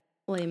at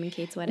William and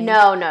Kate's wedding?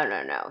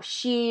 No.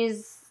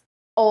 She's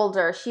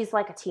older. She's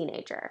like a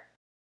teenager.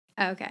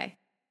 Okay.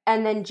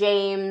 And then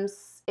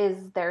James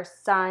is their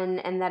son,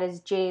 and that is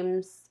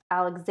James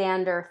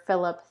Alexander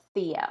Philip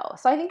Theo.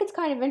 So I think it's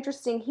kind of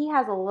interesting. He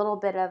has a little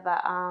bit of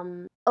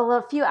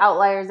a few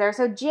outliers there.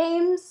 So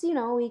James,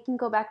 we can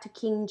go back to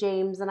King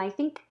James, and I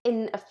think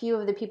in a few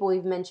of the people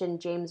we've mentioned,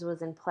 James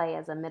was in play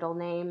as a middle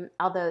name,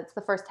 although it's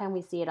the first time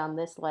we see it on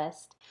this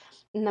list.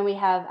 And then we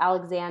have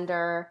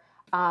Alexander.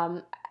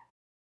 Not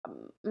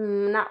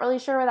really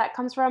sure where that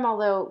comes from,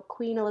 although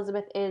Queen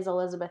Elizabeth is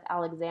Elizabeth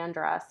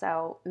Alexandra,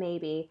 so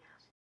maybe.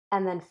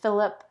 And then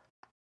Philip,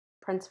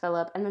 Prince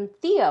Philip, and then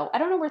Theo. I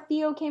don't know where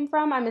Theo came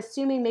from. I'm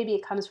assuming maybe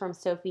it comes from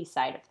Sophie's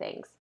side of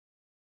things.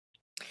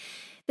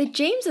 The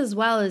James as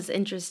well is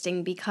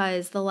interesting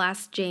because the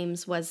last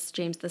James was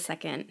James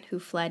II, who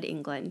fled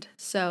England.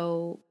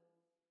 So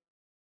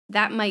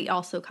that might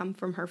also come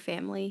from her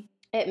family.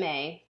 It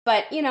may.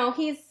 But,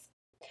 he's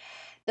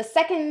the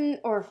second,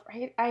 or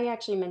I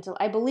actually meant to,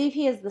 I believe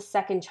he is the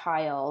second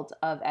child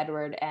of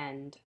Edward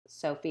and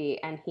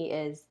Sophie, and he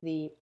is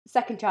the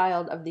second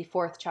child of the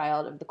 4th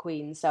child of the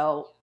Queen.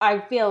 So I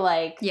feel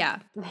like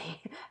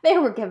they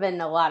were given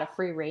a lot of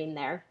free reign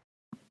there.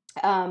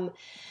 And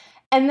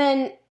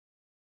then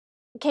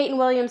Kate and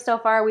William, so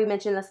far, we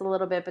mentioned this a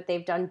little bit, but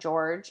they've done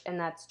George, and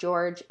that's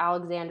George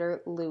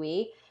Alexander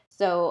Louis.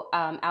 So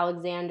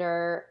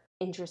Alexander,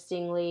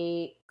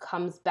 interestingly,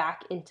 comes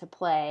back into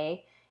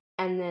play,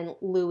 and then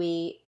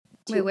Louis.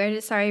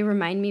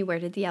 Remind me, where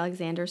did the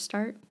Alexander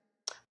start?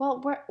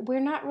 Well,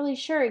 we're not really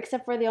sure,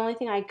 except for the only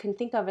thing I can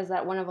think of is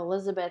that one of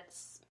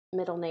Elizabeth's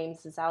middle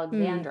names is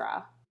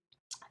Alexandra.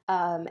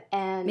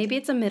 And maybe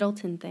it's a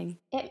Middleton thing.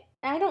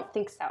 I don't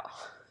think so.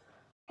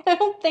 I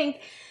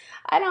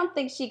don't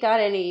think she got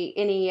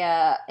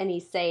any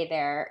say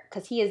there,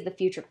 because he is the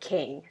future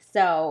king.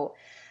 So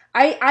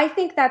I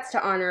think that's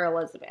to honor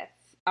Elizabeth.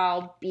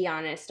 I'll be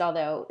honest,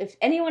 although if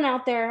anyone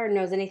out there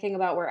knows anything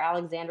about where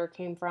Alexander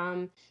came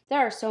from, there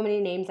are so many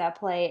names at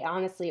play.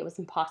 Honestly, it was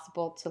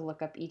impossible to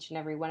look up each and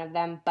every one of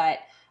them, but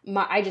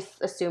I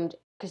just assumed,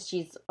 because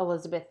she's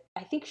Elizabeth,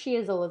 I think she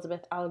is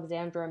Elizabeth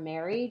Alexandra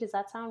Mary. Does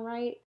that sound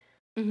right?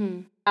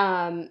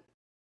 Mm-hmm.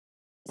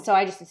 So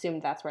I just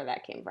assumed that's where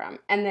that came from.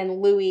 And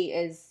then Louis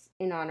is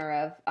in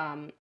honor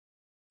of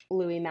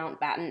Louis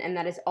Mountbatten, and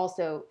that is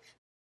also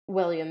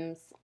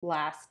William's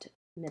last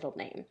middle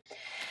name.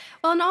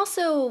 Well, and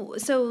also,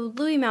 so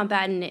Louis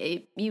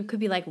Mountbatten, you could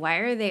be like, why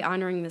are they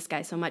honoring this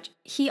guy so much?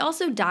 He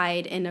also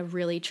died in a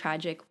really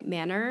tragic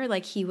manner.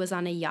 Like, he was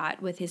on a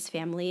yacht with his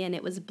family and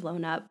it was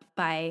blown up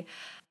by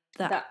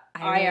the The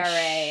IRA, Irish.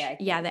 I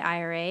Yeah, think. the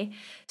IRA.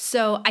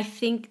 So I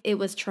think it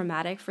was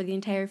traumatic for the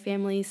entire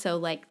family. So,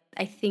 like,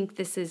 I think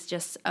this is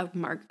just a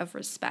mark of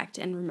respect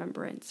and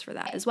remembrance for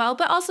that as well.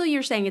 But also,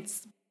 you're saying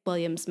it's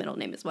William's middle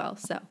name as well.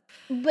 So,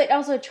 But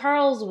also,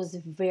 Charles was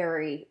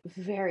very,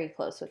 very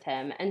close with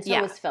him, and so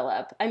yeah. was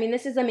Philip. I mean,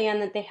 this is a man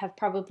that they have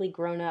probably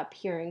grown up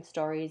hearing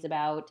stories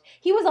about.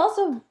 He was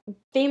also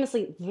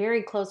famously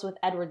very close with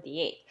Edward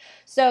VIII.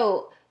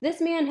 So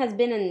this man has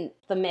been in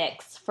the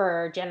mix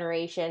for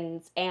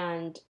generations,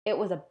 and it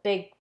was a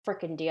big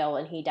freaking deal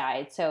when he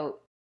died. So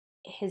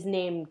his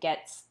name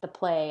gets the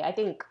play, I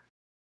think,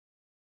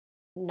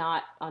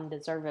 not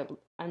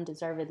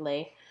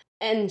undeservedly.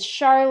 And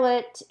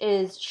Charlotte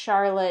is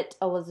Charlotte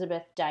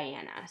Elizabeth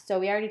Diana. So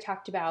we already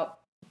talked about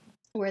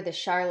where the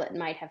Charlotte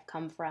might have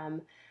come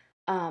from.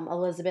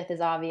 Elizabeth is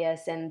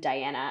obvious, and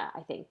Diana,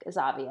 I think, is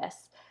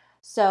obvious.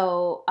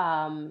 So,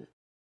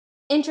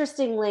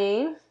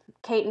 interestingly,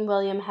 Kate and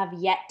William have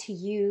yet to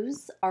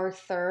use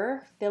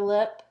Arthur,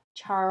 Philip,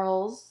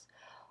 Charles,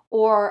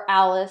 or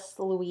Alice,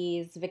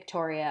 Louise,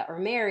 Victoria, or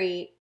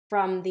Mary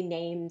from the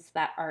names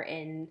that are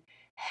in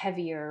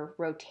heavier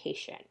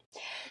rotation.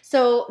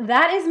 So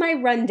that is my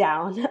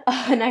rundown.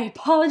 And I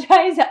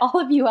apologize that all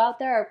of you out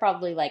there are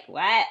probably like,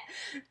 what?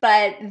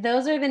 But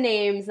those are the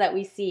names that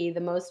we see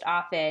the most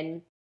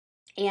often.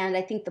 And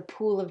I think the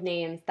pool of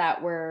names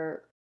that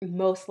we're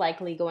most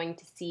likely going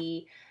to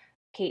see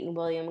Kate and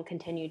William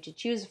continue to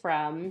choose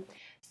from.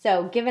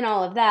 So, given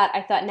all of that,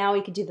 I thought now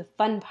we could do the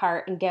fun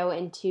part and go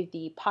into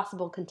the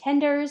possible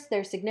contenders,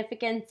 their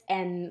significance,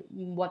 and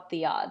what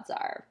the odds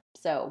are.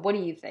 So, what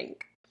do you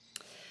think?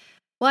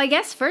 Well, I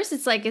guess first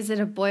it's like, is it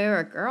a boy or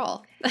a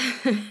girl?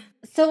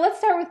 So let's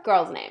start with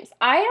girls' names.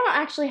 I don't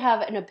actually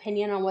have an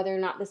opinion on whether or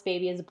not this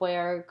baby is a boy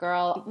or a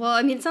girl. Well,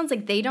 I mean, it sounds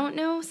like they don't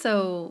know.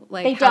 So,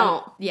 like, They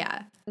don't.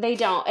 Yeah. They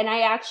don't. And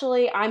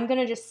I'm going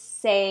to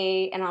just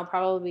say, and I'll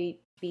probably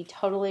be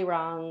totally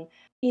wrong.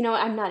 You know,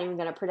 I'm not even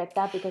going to predict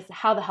that because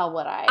how the hell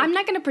would I? I'm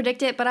not going to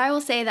predict it, but I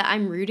will say that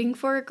I'm rooting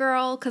for a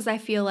girl because I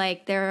feel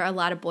like there are a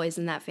lot of boys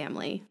in that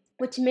family.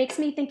 Which makes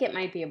me think it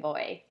might be a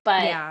boy,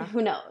 but Yeah.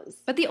 who knows?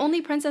 But the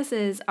only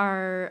princesses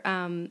are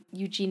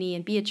Eugenie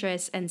and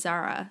Beatrice and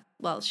Zara.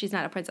 Well, she's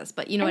not a princess,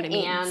 but you know And what I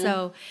mean. Anne.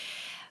 So,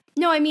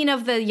 no, I mean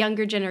of the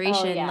younger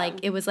generation, Oh, yeah. like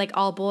it was like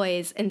all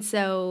boys. And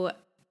so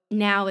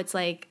now it's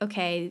like,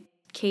 okay,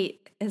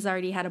 Kate has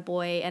already had a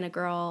boy and a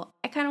girl.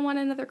 I kind of want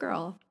another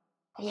girl.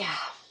 Yeah.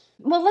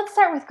 Well, let's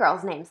start with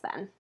girls' names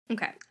then.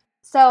 Okay.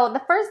 So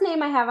the first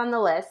name I have on the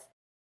list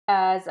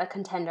as a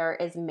contender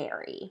is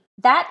Mary.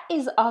 That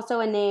is also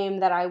a name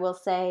that I will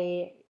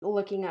say,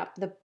 looking up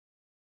the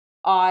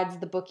odds,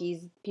 the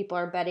bookies people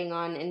are betting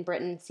on in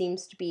Britain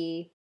seems to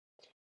be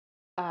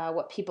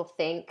what people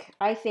think.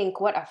 I think,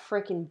 what a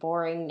freaking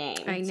boring name.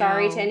 I know.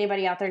 Sorry to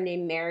anybody out there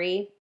named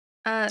Mary.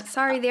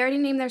 Sorry, they already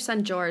named their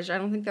son George. I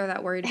don't think they're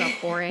that worried about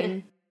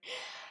boring.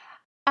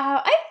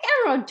 I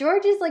don't know.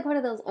 George is like one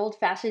of those old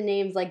fashioned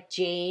names like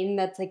Jane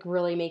that's like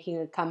really making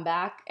a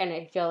comeback, and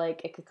I feel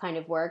like it could kind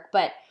of work,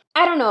 but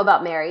I don't know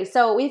about Mary.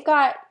 So we've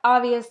got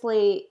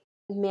obviously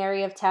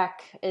Mary of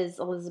Teck is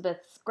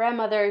Elizabeth's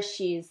grandmother.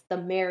 She's the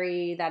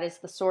Mary that is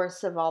the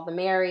source of all the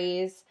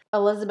Marys.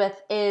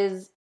 Elizabeth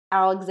is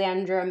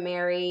Alexandra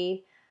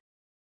Mary.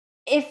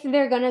 If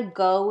they're gonna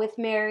go with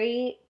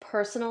Mary,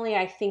 personally,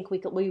 I think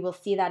we will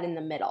see that in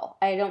the middle.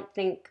 I don't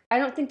think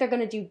they're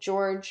gonna do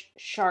George,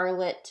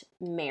 Charlotte,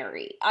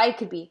 Mary. I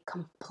could be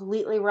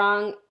completely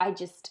wrong.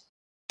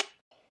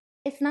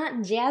 It's not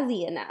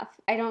jazzy enough.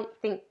 I don't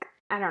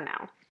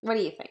know. What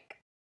do you think?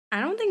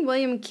 I don't think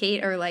William and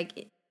Kate are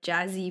like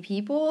jazzy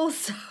people,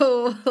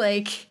 so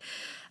like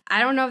I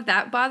don't know if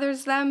that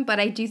bothers them, but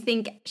I do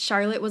think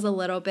Charlotte was a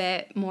little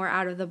bit more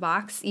out of the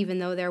box, even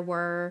though there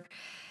were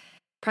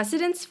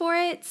precedents for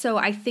it. So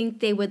I think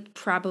they would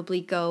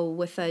probably go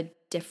with a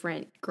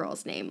different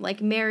girl's name.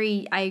 Like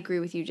Mary, I agree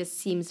with you, just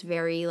seems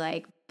very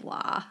like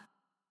blah.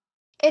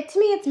 To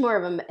me, it's more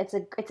of it's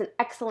an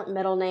excellent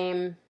middle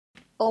name.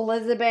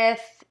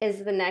 Elizabeth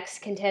is the next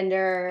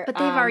contender. But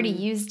they've already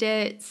used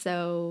it,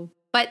 so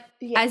but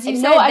Yeah, as you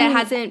no, said, I that mean-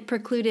 hasn't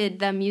precluded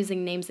them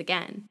using names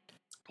again.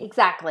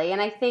 Exactly.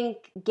 And I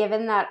think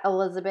given that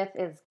Elizabeth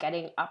is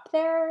getting up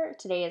there,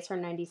 today is her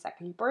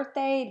 92nd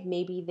birthday,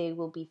 maybe they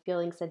will be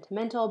feeling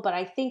sentimental. But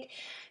I think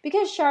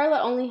because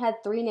Charlotte only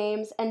had 3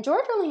 names and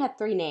George only had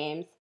 3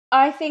 names,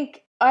 I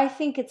think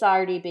it's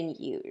already been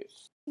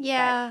used.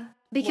 Yeah,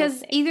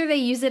 because see. either they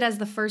use it as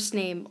the first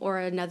name or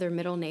another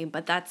middle name,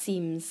 but that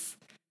seems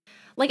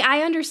like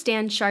I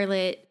understand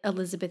Charlotte,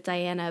 Elizabeth,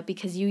 Diana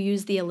because you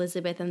use the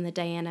Elizabeth and the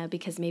Diana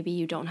because maybe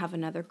you don't have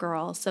another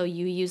girl, so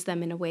you use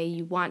them in a way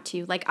you want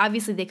to. Like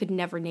obviously they could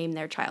never name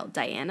their child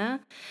Diana.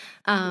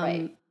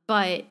 Right.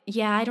 But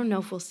yeah, I don't know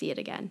if we'll see it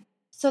again.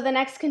 So the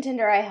next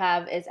contender I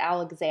have is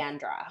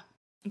Alexandra.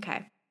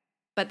 Okay.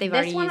 But they've This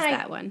already one used I-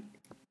 that one.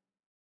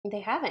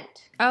 They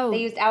haven't. Oh. They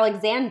used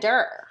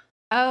Alexander.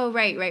 Oh,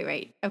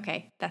 right.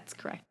 Okay, that's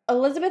correct.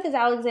 Elizabeth is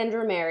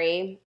Alexandra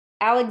Mary.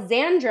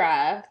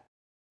 Alexandra,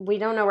 we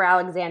don't know where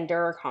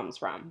Alexander comes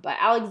from, but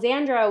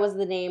Alexandra was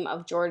the name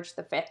of George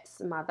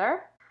V's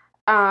mother.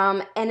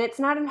 And it's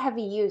not in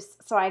heavy use,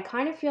 so I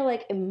kind of feel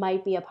like it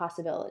might be a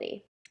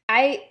possibility.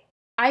 I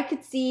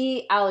could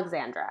see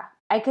Alexandra.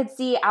 I could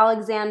see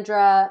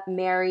Alexandra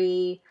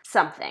Mary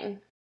something.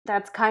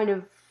 That's kind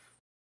of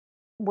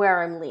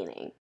where I'm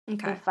leaning.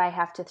 Okay. If I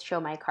have to show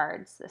my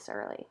cards this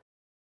early.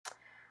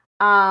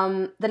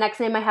 The next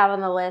name I have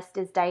on the list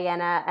is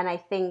Diana, and I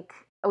think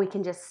we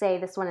can just say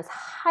this one is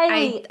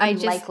highly I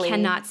unlikely. just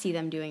cannot see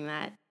them doing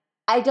that.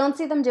 I don't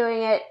see them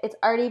doing it. It's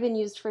already been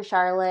used for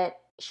Charlotte.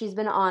 She's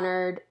been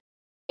honored.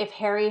 If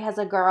Harry has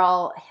a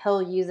girl,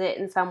 he'll use it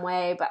in some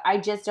way, but I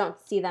just don't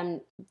see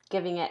them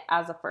giving it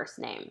as a first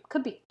name.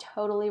 Could be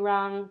totally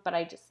wrong, but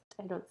I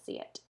don't see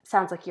it.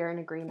 Sounds like you're in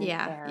agreement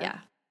there. Yeah.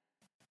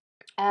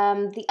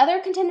 The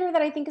other contender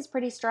that I think is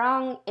pretty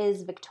strong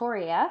is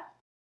Victoria.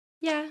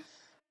 Yeah.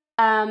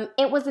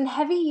 It was in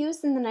heavy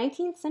use in the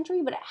 19th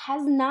century, but it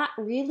has not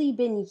really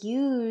been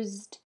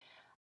used.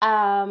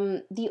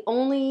 The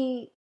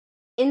only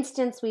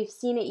instance we've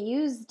seen it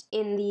used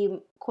in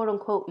the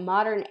quote-unquote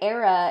modern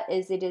era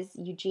is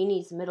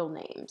Eugenie's middle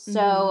name.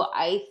 So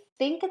I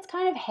think it's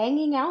kind of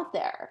hanging out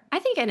there. I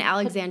think an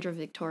Alexandra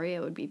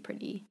Victoria would be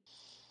pretty.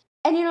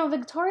 And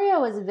Victoria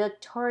was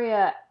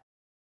Victoria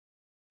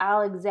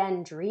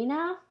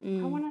Alexandrina,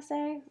 I want to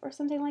say, or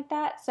something like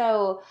that.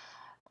 So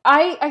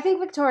I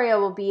think Victoria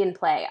will be in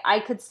play.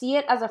 I could see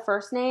it as a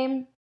first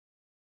name.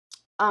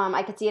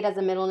 I could see it as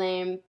a middle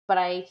name, but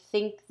I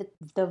think that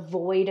the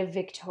void of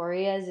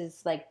Victorias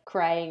is like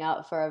crying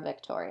out for a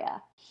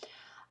Victoria.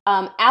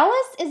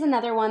 Alice is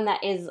another one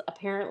that is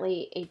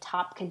apparently a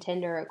top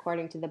contender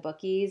according to the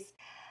bookies.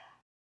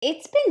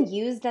 It's been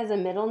used as a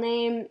middle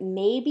name,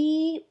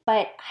 maybe,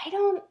 but I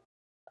don't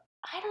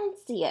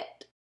see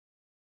it.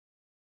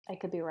 I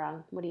could be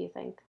wrong. What do you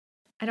think?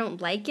 I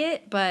don't like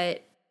it,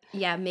 but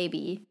yeah,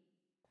 maybe.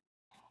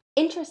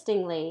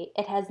 Interestingly,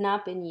 it has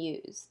not been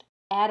used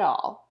at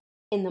all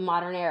in the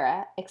modern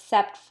era,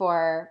 except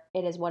for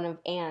it is one of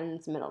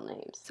Anne's middle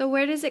names. So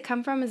where does it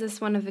come from? Is this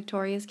one of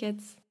Victoria's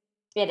kids?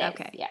 It is.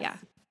 Okay, yes. yeah.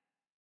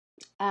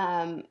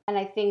 And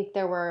I think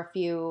there were a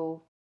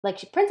few,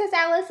 like Princess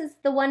Alice is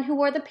the one who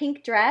wore the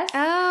pink dress.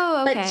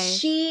 Oh, okay. But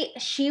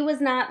she was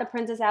not the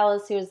Princess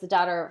Alice who was the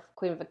daughter of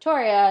Queen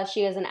Victoria.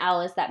 She is an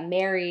Alice that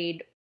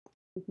married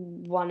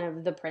one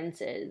of the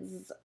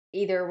princes.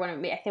 Either one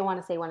of I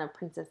want to say one of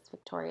Princess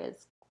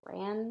Victoria's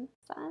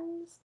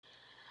grandsons.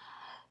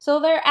 So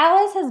their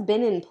Alice has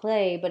been in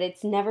play, but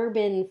it's never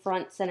been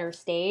front center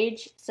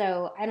stage.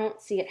 So I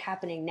don't see it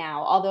happening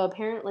now. Although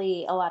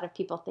apparently a lot of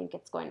people think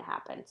it's going to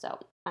happen. So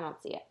I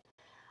don't see it.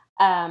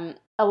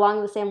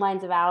 Along the same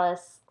lines of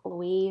Alice,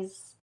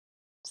 Louise,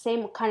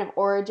 same kind of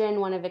origin,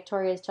 one of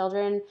Victoria's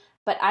children.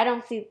 But I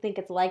don't think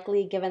it's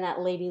likely given that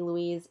Lady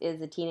Louise is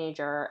a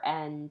teenager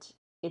and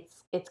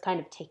it's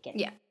kind of taken.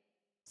 Yeah.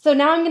 So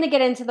now I'm going to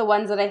get into the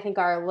ones that I think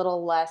are a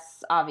little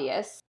less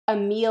obvious.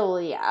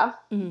 Amelia,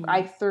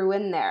 I threw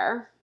in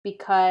there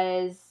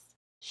because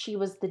she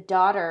was the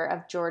daughter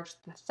of George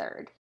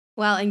III.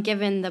 Well, and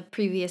given the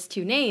previous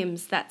two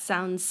names, that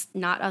sounds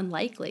not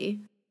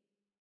unlikely.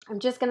 I'm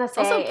just going to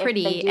say... It's also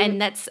pretty,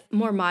 and that's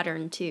more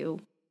modern,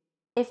 too.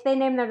 If they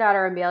name their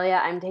daughter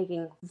Amelia, I'm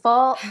taking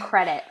full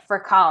credit for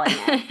calling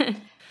it.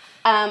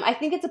 I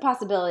think it's a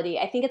possibility.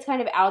 I think it's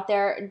kind of out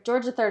there.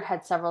 George III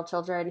had several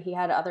children. He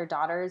had other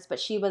daughters, but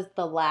she was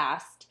the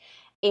last.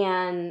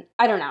 And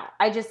I don't know.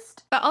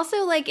 But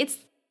also, like, it's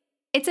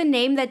a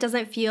name that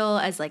doesn't feel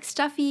as, like,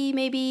 stuffy,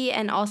 maybe.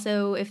 And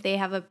also, if they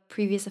have a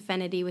previous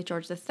affinity with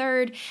George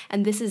III,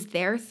 and this is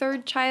their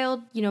third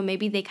child,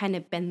 maybe they kind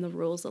of bend the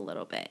rules a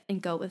little bit and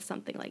go with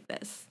something like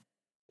this.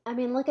 I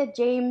mean, look at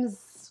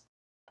James...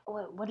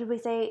 What did we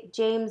say?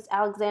 James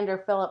Alexander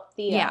Philip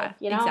Theo. Yeah,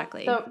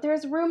 exactly. So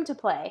there's room to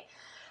play.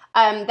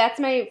 That's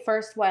my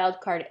first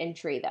wild card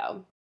entry,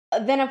 though.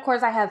 Then, of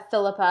course, I have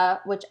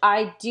Philippa, which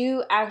I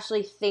do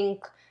actually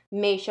think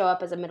may show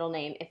up as a middle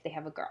name if they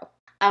have a girl.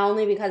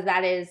 Only because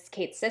that is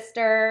Kate's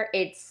sister.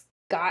 It's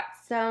got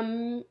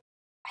some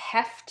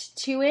heft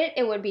to it.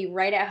 It would be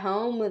right at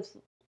home with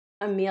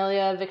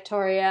Amelia,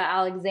 Victoria,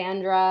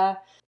 Alexandra,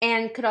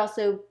 and could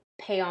also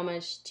pay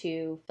homage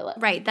to Philip.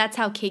 Right, that's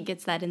how Kate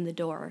gets that in the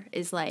door,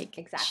 is like,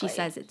 exactly. She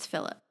says it's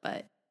Philip,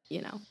 but,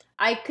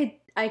 I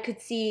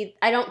could see,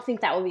 I don't think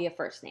that will be a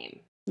first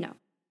name. No.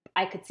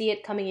 I could see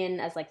it coming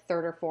in as like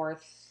third or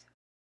fourth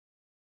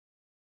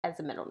as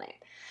a middle name.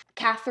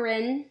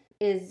 Catherine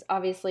is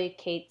obviously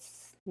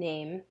Kate's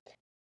name.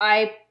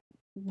 I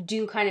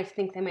do kind of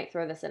think they might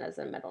throw this in as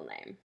a middle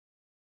name.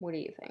 What do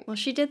you think? Well,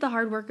 she did the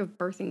hard work of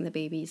birthing the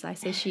babies. I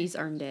say she's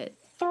earned it.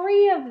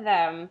 3 of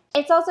them.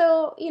 It's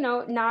also,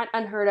 not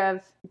unheard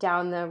of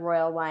down the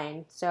royal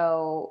line.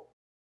 So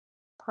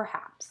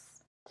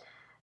perhaps.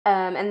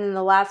 And then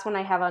the last one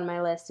I have on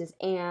my list is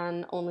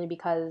Anne, only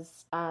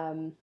because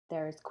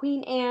there's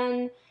Queen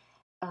Anne.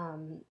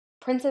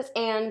 Princess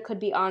Anne could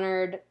be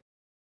honored.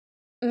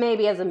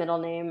 maybe as a middle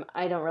name.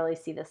 I don't really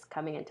see this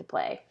coming into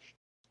play.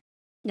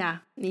 Yeah,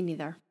 me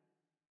neither.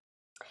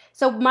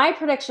 So my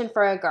prediction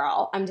for a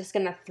girl, I'm just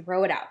going to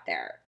throw it out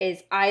there,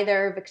 is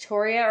either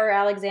Victoria or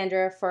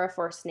Alexandra for a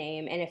first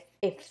name. And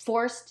if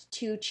forced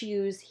to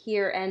choose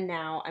here and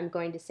now, I'm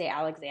going to say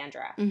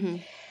Alexandra. Mm-hmm.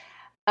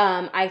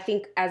 I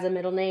think as a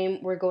middle name,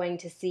 we're going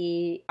to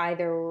see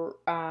either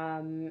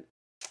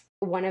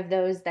one of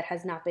those that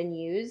has not been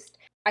used.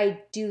 I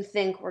do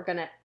think we're going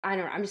to, I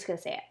don't know, I'm just going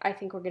to say it. I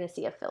think we're going to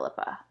see a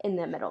Philippa in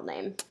the middle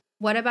name.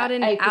 What about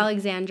an I think,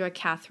 Alexandra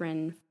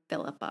Catherine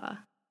Philippa?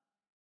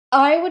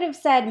 I would have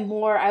said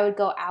more, I would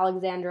go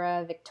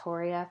Alexandra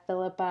Victoria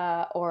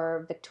Philippa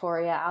or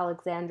Victoria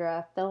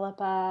Alexandra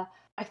Philippa.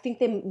 I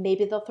think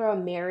maybe they'll throw a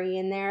Mary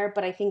in there,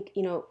 but I think,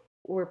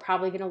 we're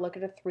probably going to look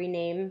at a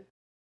 3-name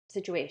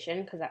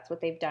situation because that's what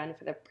they've done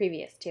for the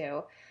previous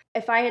 2.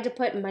 If I had to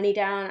put money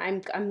down,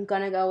 I'm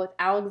going to go with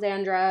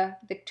Alexandra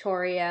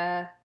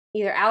Victoria,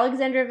 either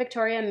Alexandra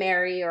Victoria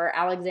Mary or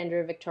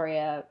Alexandra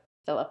Victoria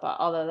Philippa,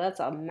 although that's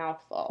a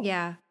mouthful.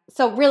 Yeah.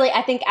 So really,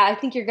 I think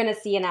you're going to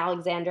see an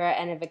Alexandra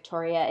and a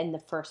Victoria in the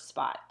first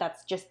spot.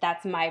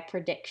 That's my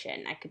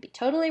prediction. I could be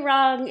totally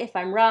wrong. If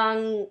I'm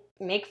wrong,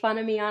 make fun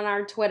of me on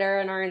our Twitter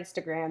and our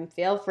Instagram.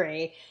 Feel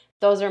free.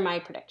 Those are my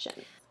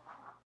predictions.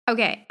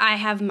 Okay, I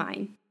have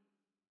mine.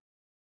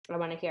 I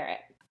want to hear it.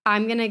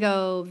 I'm going to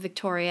go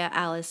Victoria,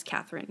 Alice,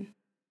 Catherine.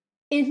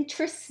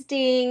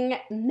 Interesting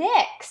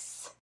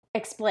mix.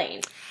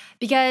 Explain.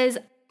 Because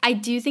I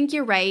do think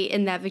you're right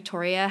in that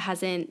Victoria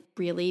hasn't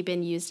really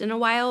been used in a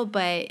while,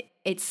 but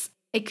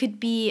it could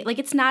be, like,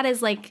 it's not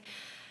as, like,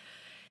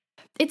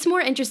 it's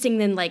more interesting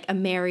than, like, a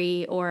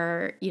Mary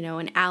or,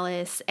 an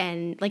Alice,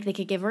 and, like, they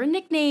could give her a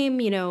nickname,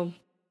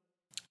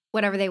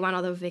 whatever they want,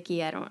 although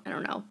Vicky, I don't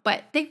know.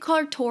 But they could call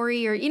her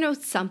Tori or,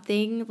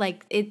 something.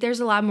 Like, there's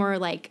a lot more,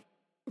 like,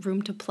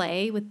 room to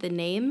play with the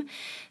name.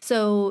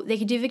 So they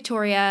could do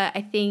Victoria.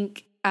 I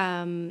think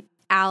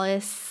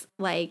Alice,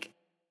 like,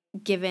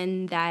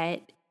 given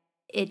that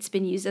it's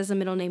been used as a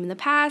middle name in the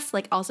past,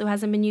 like, also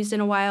hasn't been used in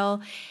a while.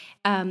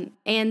 And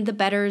the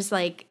betters,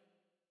 like,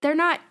 they're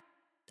not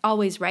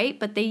always right,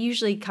 but they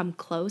usually come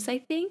close, I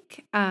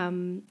think.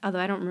 Although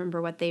I don't remember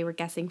what they were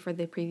guessing for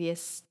the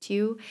previous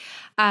 2.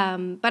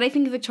 But I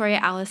think Victoria,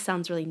 Alice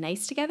sounds really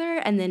nice together.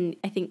 And then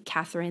I think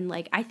Catherine,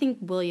 like, I think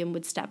William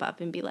would step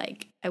up and be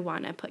like, I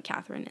want to put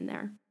Catherine in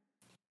there.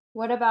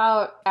 What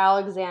about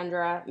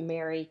Alexandra,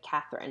 Mary,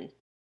 Catherine?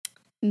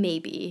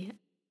 Maybe.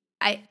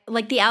 I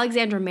like the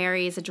Alexandra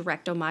Mary is a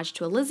direct homage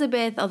to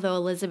Elizabeth, although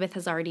Elizabeth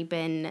has already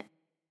been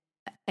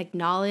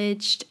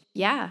acknowledged.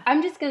 Yeah.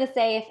 I'm just going to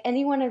say if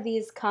any one of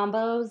these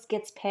combos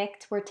gets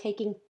picked, we're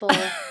taking full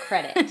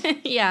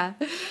credit. Yeah.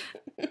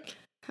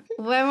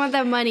 Well, I want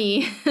that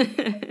money.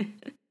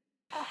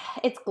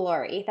 It's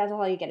glory. That's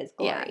all you get is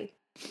glory.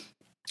 Yeah.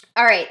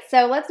 All right,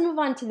 so let's move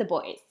on to the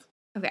boys.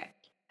 Okay.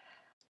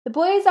 The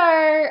boys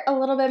are a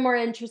little bit more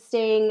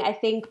interesting, I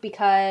think,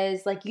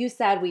 because, like you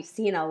said, we've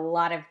seen a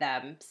lot of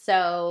them.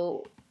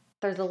 So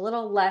there's a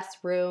little less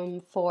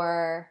room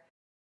for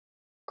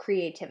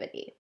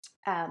creativity.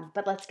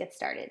 But let's get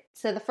started.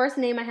 So the first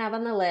name I have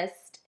on the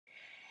list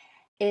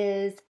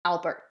is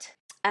Albert.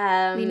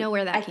 We know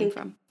where that came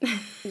from.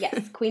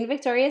 Yes, Queen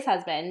Victoria's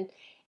husband.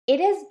 It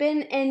has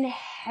been in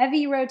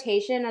heavy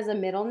rotation as a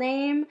middle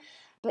name,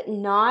 but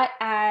not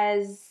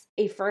as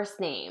a first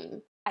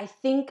name. I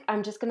think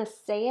I'm just going to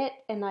say it,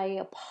 and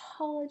I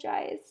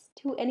apologize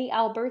to any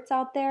Alberts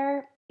out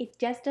there. It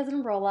just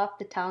doesn't roll off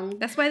the tongue.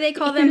 That's why they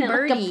call them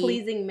Birdie. In like a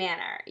pleasing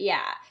manner.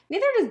 Yeah.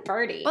 Neither does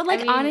Birdie. But,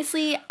 like,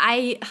 honestly,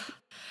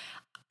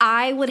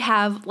 I would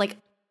have, like,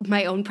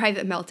 my own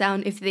private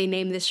meltdown if they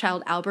named this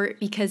child Albert,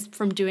 because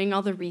from doing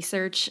all the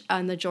research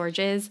on the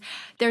Georges,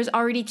 there's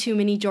already too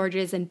many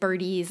Georges and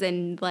Birdies,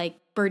 and, like,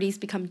 Birdies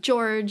become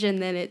George,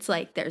 and then it's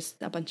like there's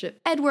a bunch of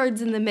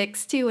Edwards in the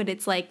mix too, and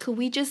it's like, could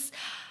we just...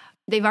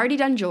 They've already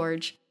done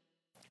George,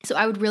 so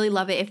I would really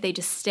love it if they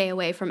just stay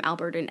away from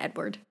Albert and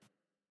Edward.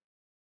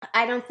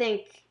 I don't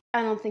think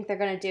they're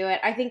gonna do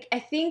it. I think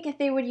if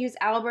they would use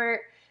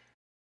Albert,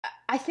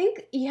 I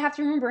think you have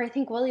to remember, I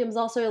think William's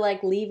also,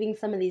 like, leaving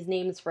some of these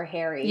names for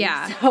Harry.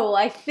 Yeah. So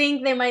I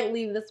think they might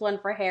leave this one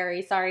for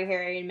Harry. Sorry,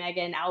 Harry and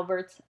Meghan.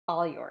 Albert's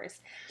all yours.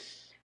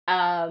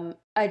 I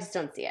just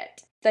don't see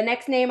it. The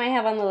next name I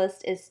have on the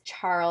list is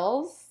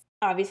Charles.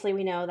 Obviously,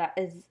 we know that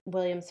is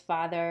William's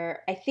father.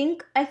 I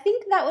think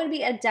that would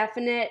be a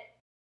definite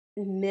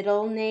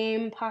middle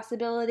name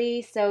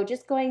possibility. So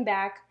just going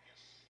back,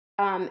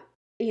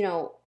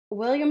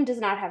 William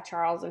does not have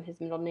Charles in his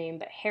middle name,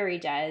 but Harry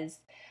does.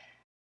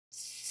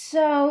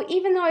 So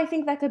even though I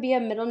think that could be a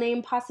middle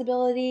name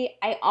possibility,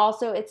 I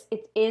also, it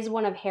is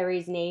one of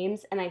Harry's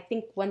names. And I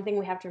think one thing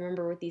we have to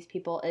remember with these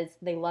people is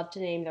they love to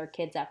name their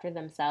kids after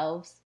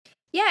themselves.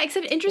 Yeah,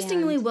 except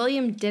interestingly,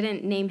 William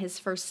didn't name his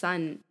first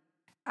son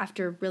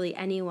after really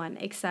anyone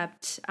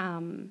except,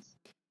 Louis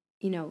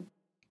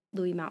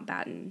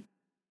Mountbatten,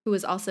 who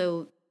was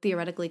also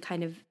theoretically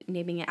kind of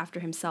naming it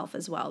after himself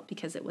as well,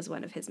 because it was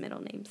one of his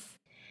middle names.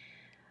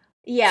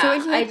 Yeah.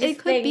 So it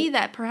could be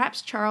that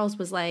perhaps Charles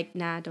was like,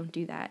 nah, don't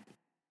do that.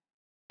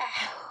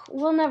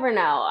 We'll never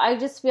know. I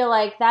just feel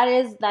like that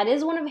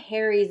is one of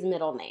Harry's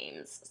middle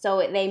names. So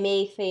they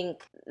may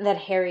think that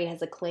Harry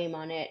has a claim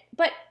on it,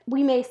 but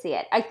we may see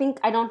it. I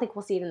don't think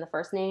we'll see it in the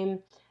first name.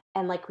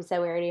 And like we said,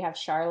 we already have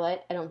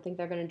Charlotte. I don't think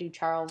they're going to do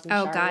Charles and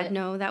Oh Charlotte. God,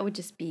 no, that would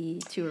just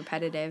be too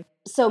repetitive.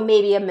 So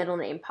maybe a middle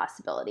name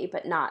possibility,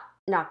 but not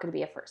going to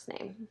be a first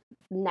name.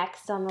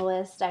 Next on the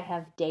list, I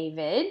have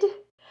David.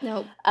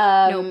 Nope.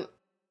 Nope.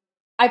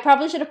 I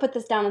probably should have put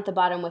this down at the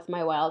bottom with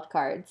my wild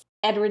cards.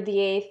 Edward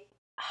VIII,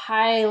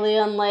 highly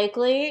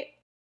unlikely.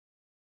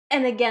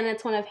 And again,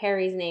 it's one of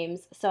Harry's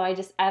names, so I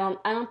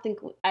don't think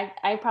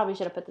I probably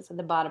should have put this at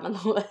the bottom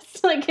of the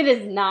list. Like, it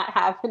is not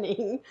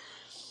happening.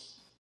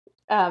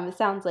 It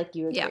sounds like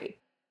you agree.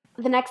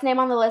 Yeah. The next name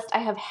on the list, I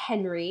have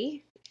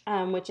Henry,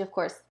 which of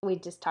course we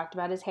just talked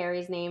about is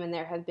Harry's name, and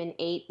there have been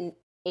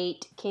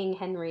eight King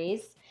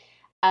Henrys.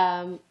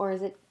 Or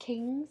is it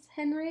King's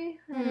Henry?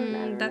 I don't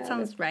know. That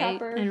sounds right.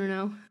 Proper. I don't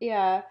know.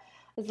 Yeah.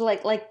 It's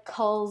like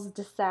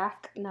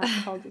cul-de-sac, not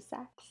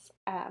cul-de-sacs.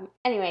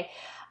 Anyway,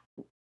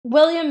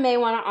 William may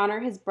want to honor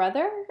his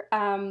brother,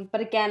 but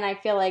again, I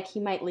feel like he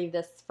might leave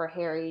this for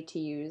Harry to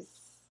use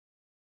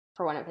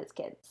for one of his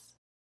kids.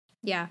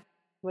 Yeah.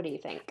 What do you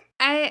think?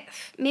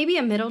 Maybe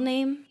a middle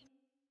name,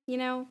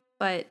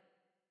 but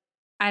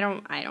I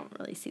don't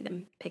really see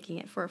them picking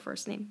it for a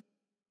first name.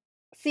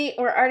 See,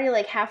 we're already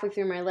like halfway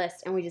through my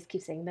list and we just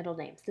keep saying middle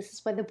names. This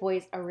is why the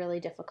boys are really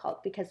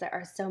difficult because there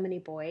are so many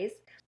boys.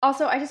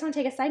 Also, I just want to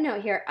take a side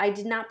note here. I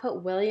did not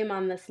put William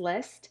on this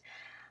list.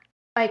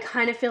 I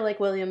kind of feel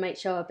like William might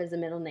show up as a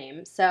middle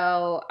name.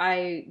 So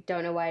I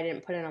don't know why I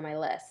didn't put it on my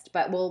list,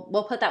 but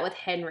we'll put that with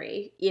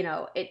Henry.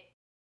 It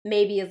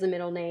maybe is a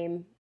middle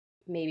name.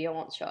 Maybe it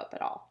won't show up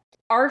at all.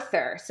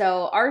 Arthur.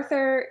 So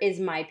Arthur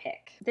is my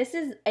pick. This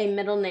is a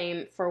middle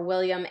name for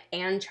William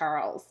and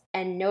Charles,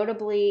 and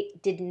notably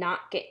did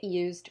not get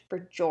used for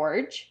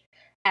George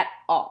at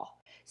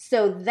all.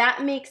 So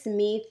that makes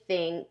me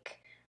think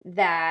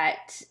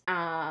that,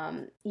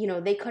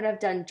 they could have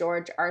done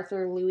George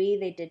Arthur Louis.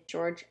 They did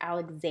George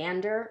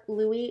Alexander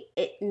Louis.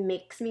 It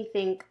makes me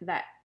think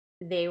that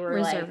they were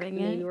reserving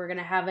maybe we're going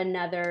to have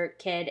another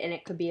kid and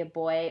it could be a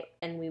boy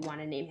and we want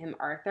to name him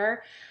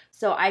Arthur.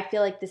 So I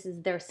feel like this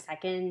is their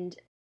second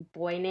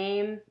boy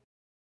name.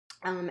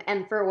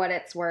 And for what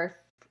it's worth,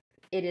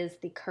 it is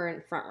the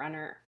current front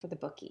runner for the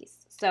bookies.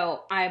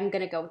 So I'm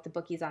going to go with the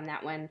bookies on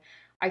that one.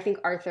 I think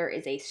Arthur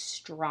is a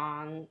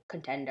strong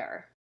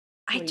contender.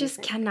 I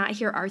just cannot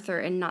hear Arthur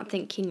and not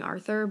think King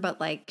Arthur,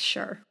 but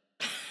sure.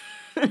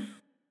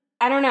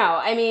 I don't know.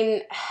 I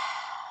mean,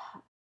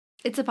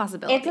 it's a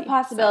possibility. It's a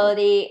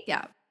possibility. So,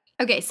 yeah.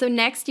 Okay, so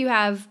next you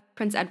have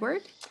Prince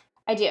Edward.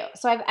 I do.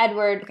 So I have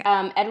Edward.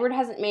 Okay. Edward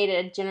hasn't made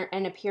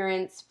an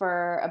appearance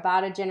for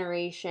about a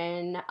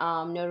generation.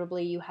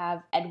 Notably, you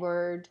have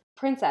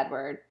Prince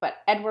Edward, but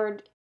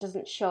Edward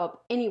doesn't show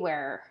up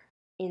anywhere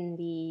in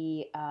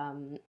the,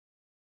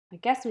 I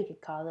guess we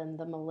could call them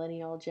the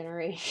millennial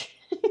generation.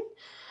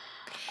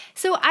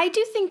 So I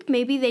do think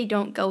maybe they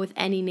don't go with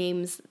any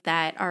names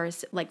that are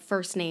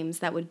first names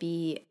that would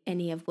be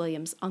any of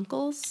William's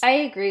uncles. I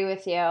agree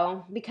with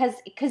you because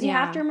you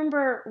have to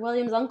remember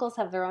William's uncles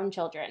have their own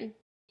children.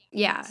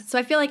 Yeah, so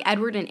I feel like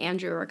Edward and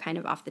Andrew are kind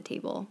of off the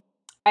table.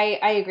 I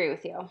agree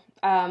with you.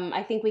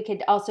 I think we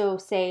could also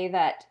say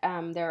that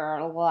there are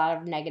a lot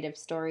of negative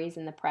stories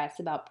in the press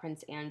about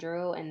Prince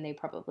Andrew, and they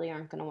probably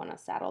aren't going to want to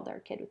saddle their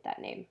kid with that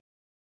name.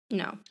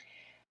 No.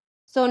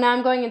 So now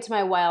I'm going into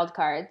my wild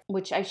card,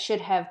 which I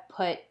should have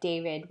put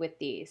David with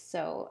these,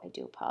 so I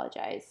do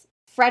apologize.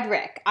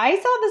 Frederick. I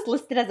saw this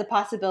listed as a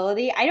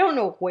possibility. I don't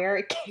know where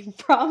it came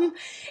from.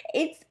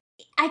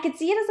 I could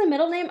see it as a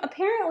middle name.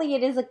 Apparently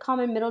it is a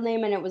common middle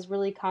name, and it was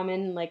really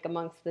common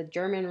amongst the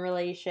German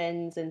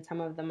relations and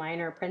some of the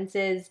minor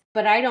princes.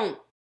 But I don't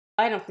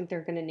think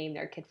they're going to name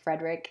their kid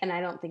Frederick, and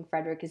I don't think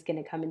Frederick is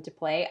going to come into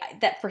play.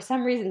 That for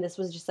some reason this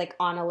was just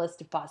on a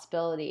list of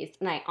possibilities,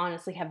 and I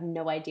honestly have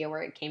no idea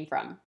where it came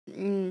from.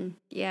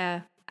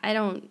 Yeah, I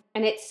don't.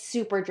 And it's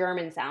super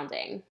German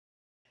sounding.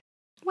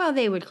 Well,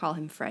 they would call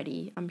him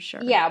Freddie, I'm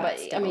sure. Yeah,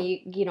 but I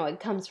mean, it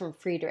comes from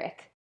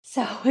Friedrich.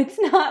 So it's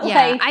not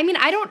I mean,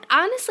 I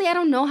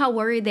don't know how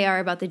worried they are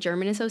about the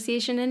German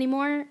Association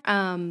anymore.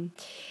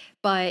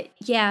 But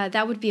yeah,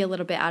 that would be a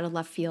little bit out of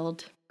left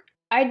field.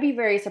 I'd be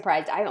very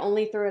surprised. I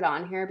only threw it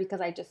on here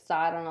because I just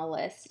saw it on a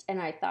list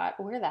and I thought,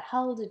 where the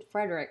hell did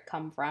Frederick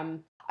come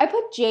from? I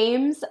put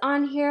James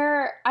on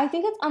here. I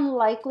think it's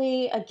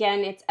unlikely. Again,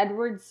 it's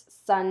Edward's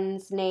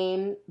son's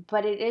name,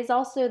 but it is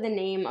also the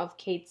name of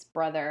Kate's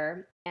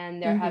brother.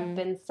 And there have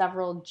been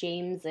several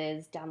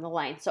Jameses down the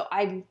line. So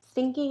I'm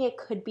thinking it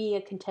could be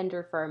a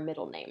contender for a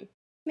middle name.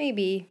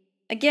 Maybe.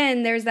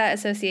 Again, there's that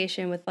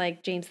association with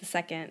James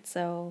II.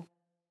 So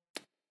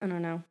I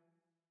don't know.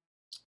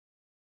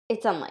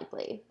 It's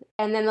unlikely.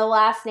 And then the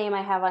last name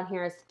I have on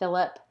here is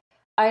Philip.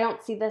 I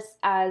don't see this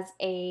as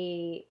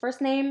a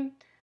first name.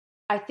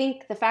 I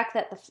think the fact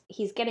that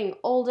he's getting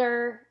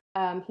older,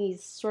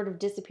 he's sort of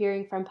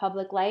disappearing from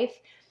public life,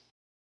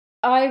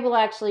 I will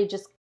actually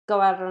just go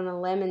out on a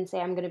limb and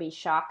say I'm going to be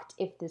shocked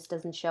if this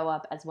doesn't show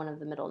up as one of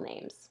the middle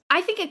names.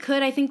 I think it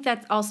could. I think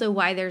that's also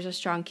why there's a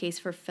strong case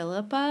for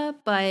Philippa,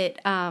 but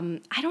I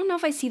don't know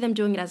if I see them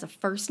doing it as a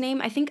first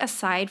name. I think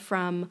aside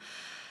from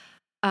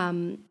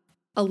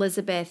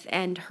Elizabeth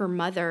and her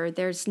mother,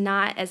 there's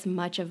not as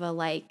much of a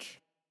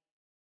like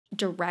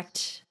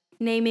direct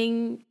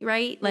naming,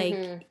 right?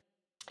 Like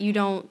you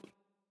don't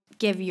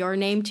give your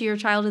name to your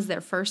child as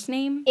their first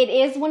name. It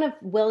is one of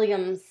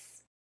William's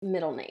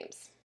middle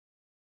names.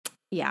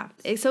 Yeah.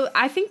 So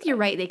I think you're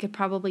right. They could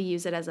probably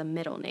use it as a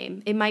middle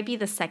name. It might be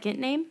the second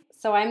name.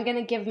 So I'm going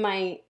to give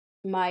my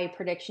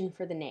prediction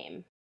for the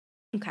name.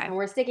 Okay. And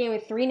we're sticking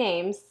with 3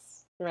 names,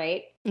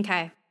 right?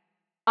 Okay.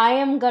 I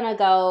am going to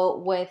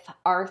go with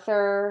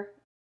Arthur,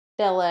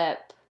 Philip,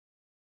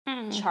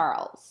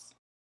 Charles.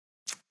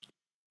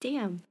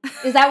 Damn.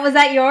 Was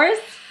that yours?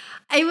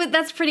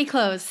 That's pretty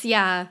close.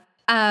 Yeah.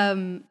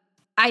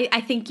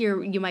 I think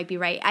you might be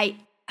right.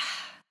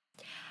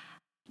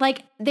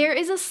 Like, there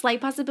is a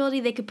slight possibility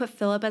they could put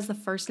Philip as the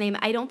first name.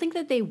 I don't think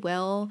that they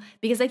will,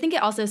 because I think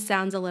it also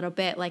sounds a little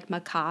bit like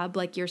macabre,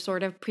 like you're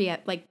sort of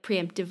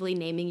preemptively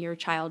naming your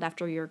child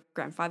after your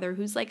grandfather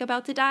who's like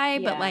about to die.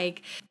 Yeah. But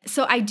like,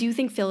 so I do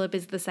think Philip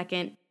is the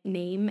second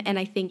name, and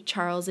I think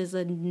Charles is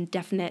a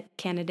definite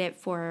candidate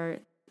for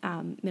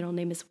middle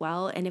name as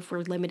well. And if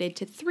we're limited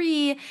to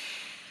 3,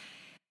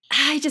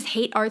 I just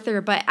hate Arthur,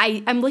 but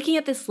I'm looking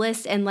at this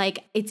list and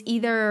like it's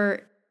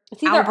either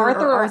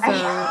Arthur or Arthur.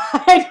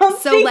 I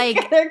don't so think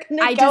like they're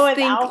gonna I go just with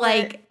think Albert.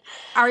 like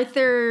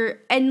Arthur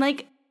and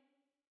like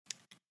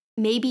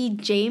maybe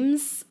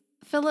James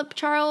Philip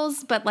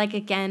Charles, but like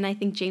again, I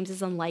think James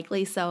is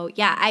unlikely. So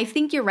yeah, I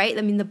think you're right.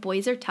 I mean, the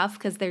boys are tough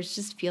because there's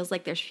just feels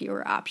like there's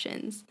fewer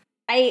options.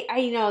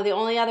 I know the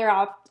only other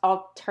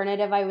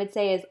alternative I would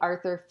say is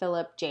Arthur,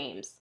 Philip,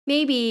 James.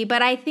 Maybe,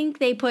 but I think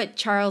they put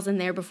Charles in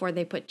there before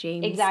they put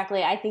James.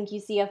 Exactly. I think you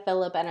see a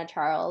Philip and a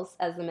Charles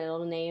as the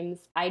middle names.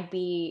 I'd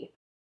be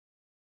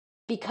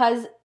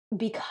because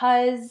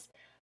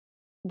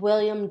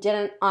William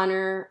didn't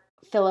honor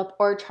Philip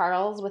or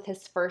Charles with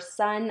his first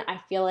son. I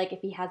feel like if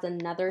he has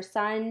another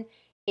son,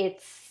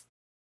 it's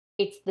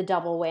the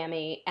double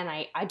whammy, and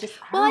I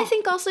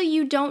think also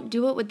you don't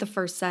do it with the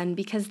first son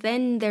because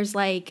then there's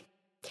like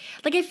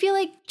I feel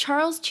like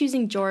Charles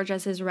choosing George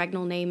as his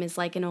regnal name is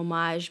like an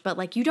homage, but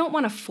like you don't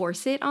want to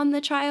force it on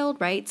the child,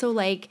 right? So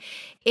like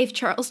if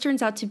Charles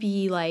turns out to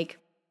be like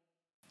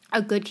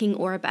a good king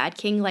or a bad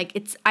king, like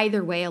it's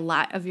either way a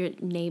lot of your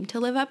name to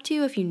live up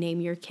to if you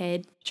name your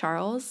kid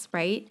Charles,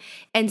 right?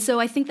 And so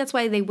I think that's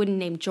why they wouldn't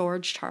name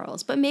George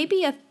Charles, but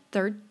maybe a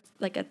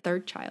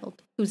third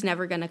child who's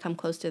never going to come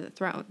close to the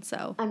throne.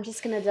 So I'm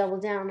just going to double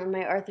down on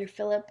my Arthur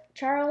Philip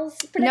Charles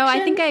prediction. No, I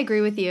think I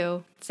agree with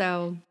you.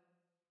 So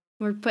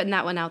we're putting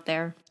that one out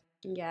there.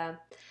 Yeah.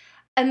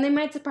 And they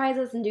might surprise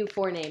us and do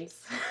 4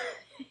 names.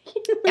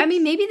 I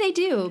mean, maybe they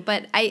do,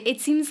 but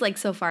it seems like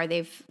so far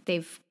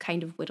they've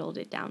kind of whittled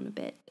it down a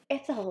bit.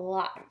 It's a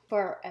lot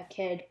for a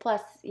kid.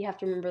 Plus, you have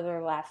to remember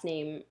their last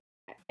name.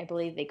 I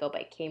believe they go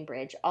by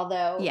Cambridge.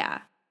 Although,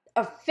 yeah,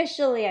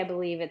 officially, I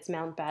believe it's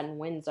Mountbatten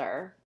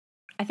Windsor.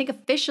 I think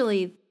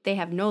officially they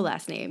have no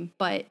last name,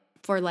 but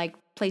for like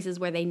places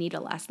where they need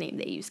a last name,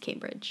 they use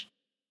Cambridge.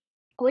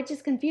 Which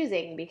is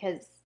confusing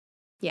because...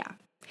 Yeah.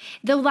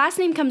 The last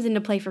name comes into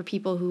play for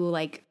people who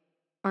like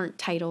aren't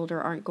titled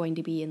or aren't going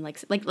to be in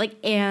like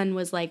Anne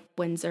was like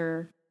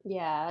Windsor.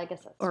 Yeah, I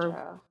guess that's true.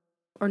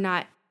 Or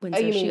not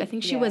Windsor. I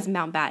think she was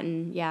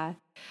Mountbatten, yeah.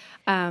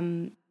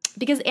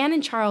 Because Anne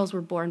and Charles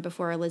were born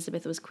before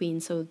Elizabeth was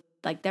queen, so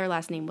like their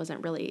last name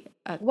wasn't really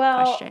a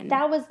question.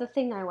 That was the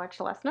thing I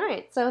watched last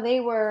night. So they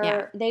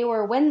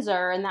were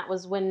Windsor, and that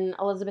was when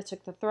Elizabeth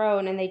took the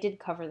throne, and they did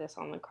cover this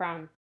on The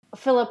Crown.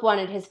 Philip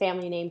wanted his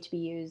family name to be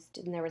used,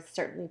 and there was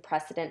certainly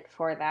precedent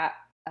for that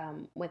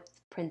with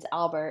Prince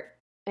Albert,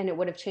 and it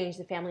would have changed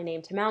the family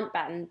name to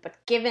Mountbatten. But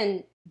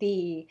given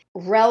the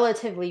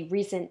relatively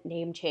recent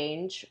name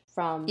change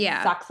from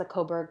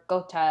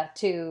Saxe-Coburg-Gotha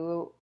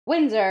to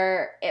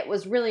Windsor, it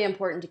was really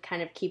important to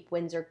kind of keep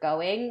Windsor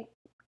going.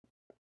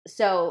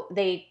 So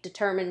they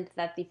determined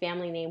that the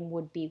family name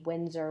would be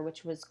Windsor,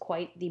 which was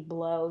quite the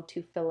blow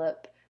to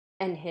Philip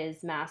and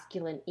his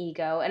masculine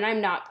ego. And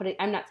I'm not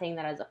saying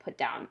that as a put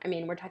down. I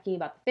mean, we're talking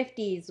about the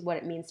 50s, what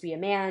it means to be a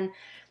man.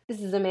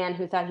 This is a man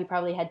who thought he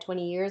probably had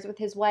 20 years with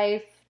his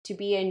wife to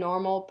be a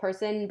normal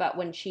person, but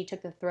when she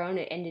took the throne,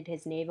 it ended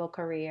his naval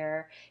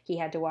career. He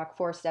had to walk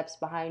 4 steps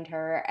behind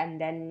her and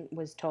then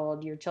was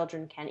told, your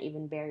children can't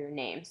even bear your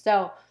name.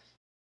 So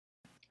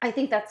I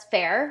think that's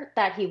fair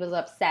that he was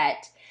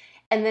upset.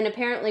 And then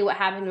apparently what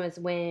happened was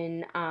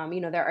when,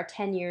 there are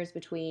 10 years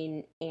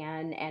between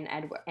Anne and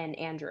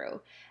Andrew.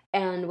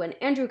 And when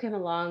Andrew came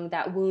along,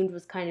 that wound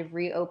was kind of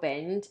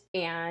reopened,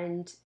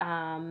 and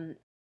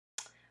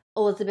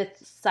Elizabeth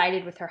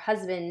sided with her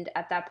husband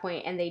at that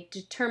point, and they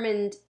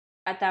determined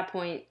at that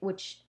point,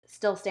 which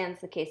still stands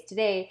the case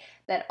today,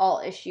 that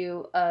all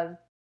issue of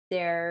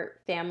their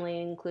family,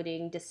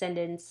 including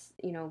descendants,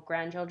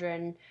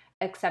 grandchildren,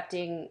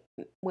 accepting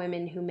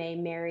women who may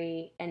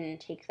marry and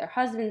take their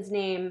husband's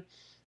name,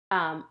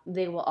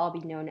 they will all be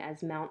known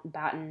as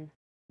Mountbatten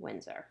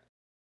Windsor.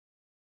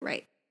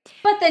 Right.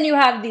 But then you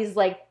have these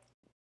like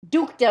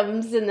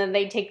dukedoms, and then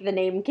they take the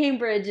name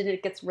Cambridge, and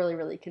it gets really,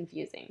 really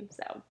confusing.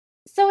 So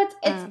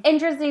it's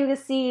interesting to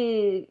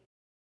see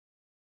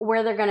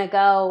where they're gonna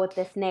go with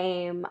this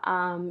name.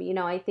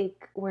 I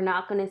think we're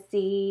not gonna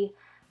see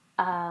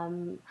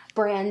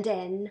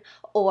Brandon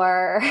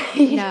or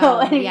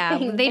anything. Yeah,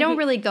 they don't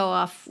really go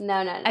off. No.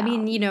 I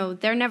mean,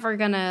 they're never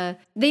gonna.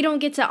 They don't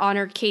get to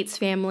honor Kate's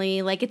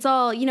family. Like it's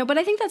all, but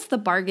I think that's the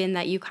bargain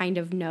that you kind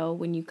of know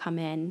when you come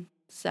in.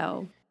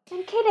 So.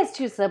 And Kate has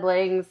 2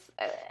 siblings.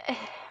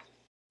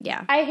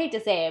 Yeah. I hate to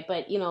say it,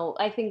 but,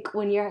 I think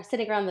when you're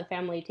sitting around the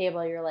family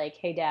table, you're like,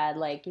 hey, Dad,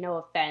 like, no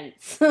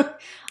offense.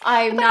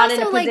 I'm not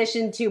in a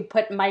position to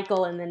put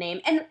Michael in the name.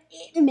 And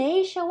it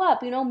may show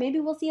up, maybe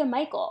we'll see a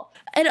Michael.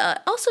 And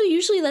also,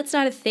 usually that's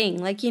not a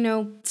thing. Like,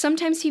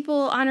 sometimes people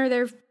honor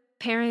their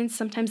parents,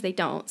 sometimes they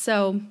don't.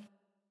 So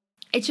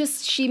it's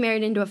just she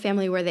married into a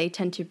family where they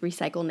tend to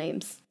recycle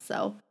names.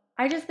 So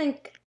I just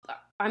think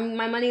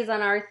my money's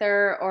on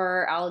Arthur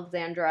or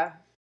Alexandra.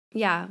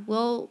 Yeah,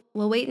 we'll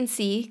wait and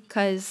see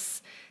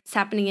because it's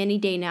happening any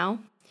day now.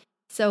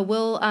 So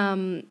we'll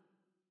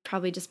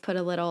probably just put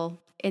a little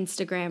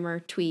Instagram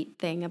or tweet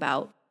thing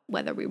about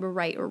whether we were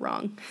right or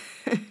wrong.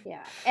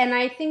 Yeah, and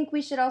I think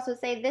we should also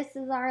say this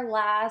is our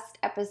last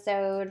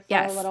episode for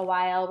a little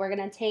while. We're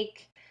going to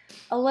take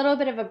a little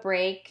bit of a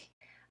break.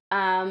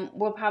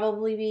 We'll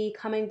probably be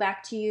coming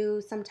back to you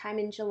sometime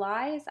in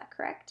July. Is that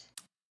correct?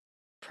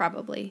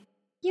 Probably.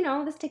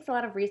 This takes a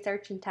lot of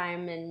research and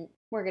time, and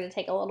we're going to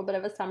take a little bit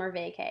of a summer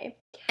vacay.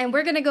 And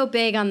we're going to go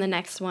big on the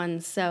next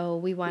one, so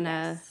we want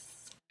to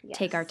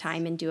take our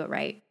time and do it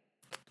right.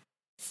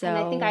 So, and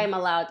I think am I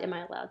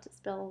allowed to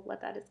spill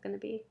what that is going to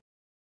be?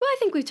 Well, I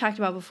think we've talked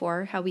about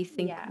before how we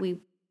think I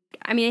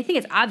think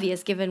it's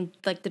obvious given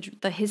like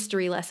the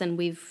history lesson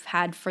we've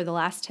had for the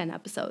last 10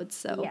 episodes.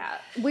 So yeah,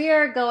 we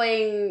are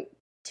going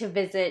to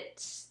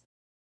visit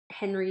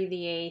Henry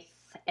VIII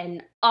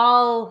and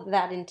all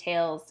that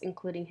entails,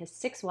 including his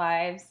 6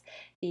 wives,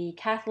 the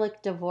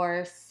Catholic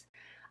divorce,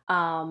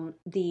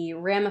 the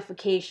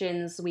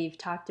ramifications we've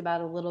talked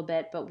about a little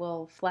bit, but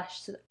we'll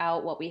flesh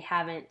out what we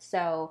haven't.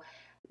 So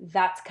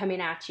that's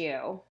coming at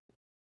you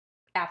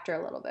after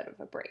a little bit of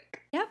a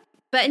break. Yep.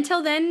 But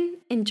until then,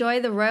 enjoy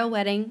the royal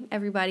wedding,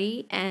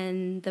 everybody,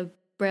 and the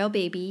royal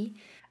baby.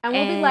 And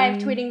we'll be live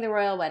tweeting the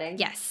royal wedding.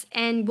 Yes.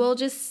 And we'll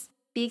just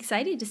be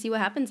excited to see what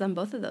happens on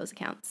both of those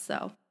accounts.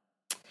 So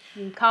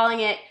I'm calling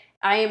it.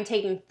 I am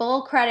taking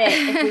full credit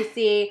if we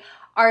see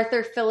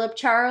Arthur Philip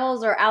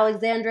Charles or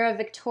Alexandra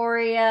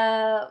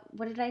Victoria.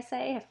 What did I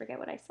say? I forget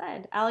what I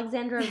said.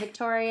 Alexandra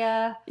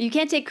Victoria. You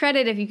can't take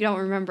credit if you don't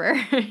remember.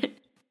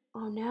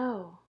 Oh,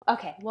 no.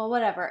 Okay, well,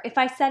 whatever. If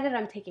I said it,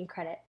 I'm taking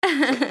credit.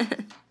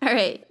 All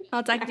right.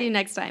 I'll talk to you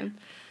next time.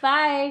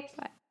 Bye.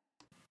 Bye.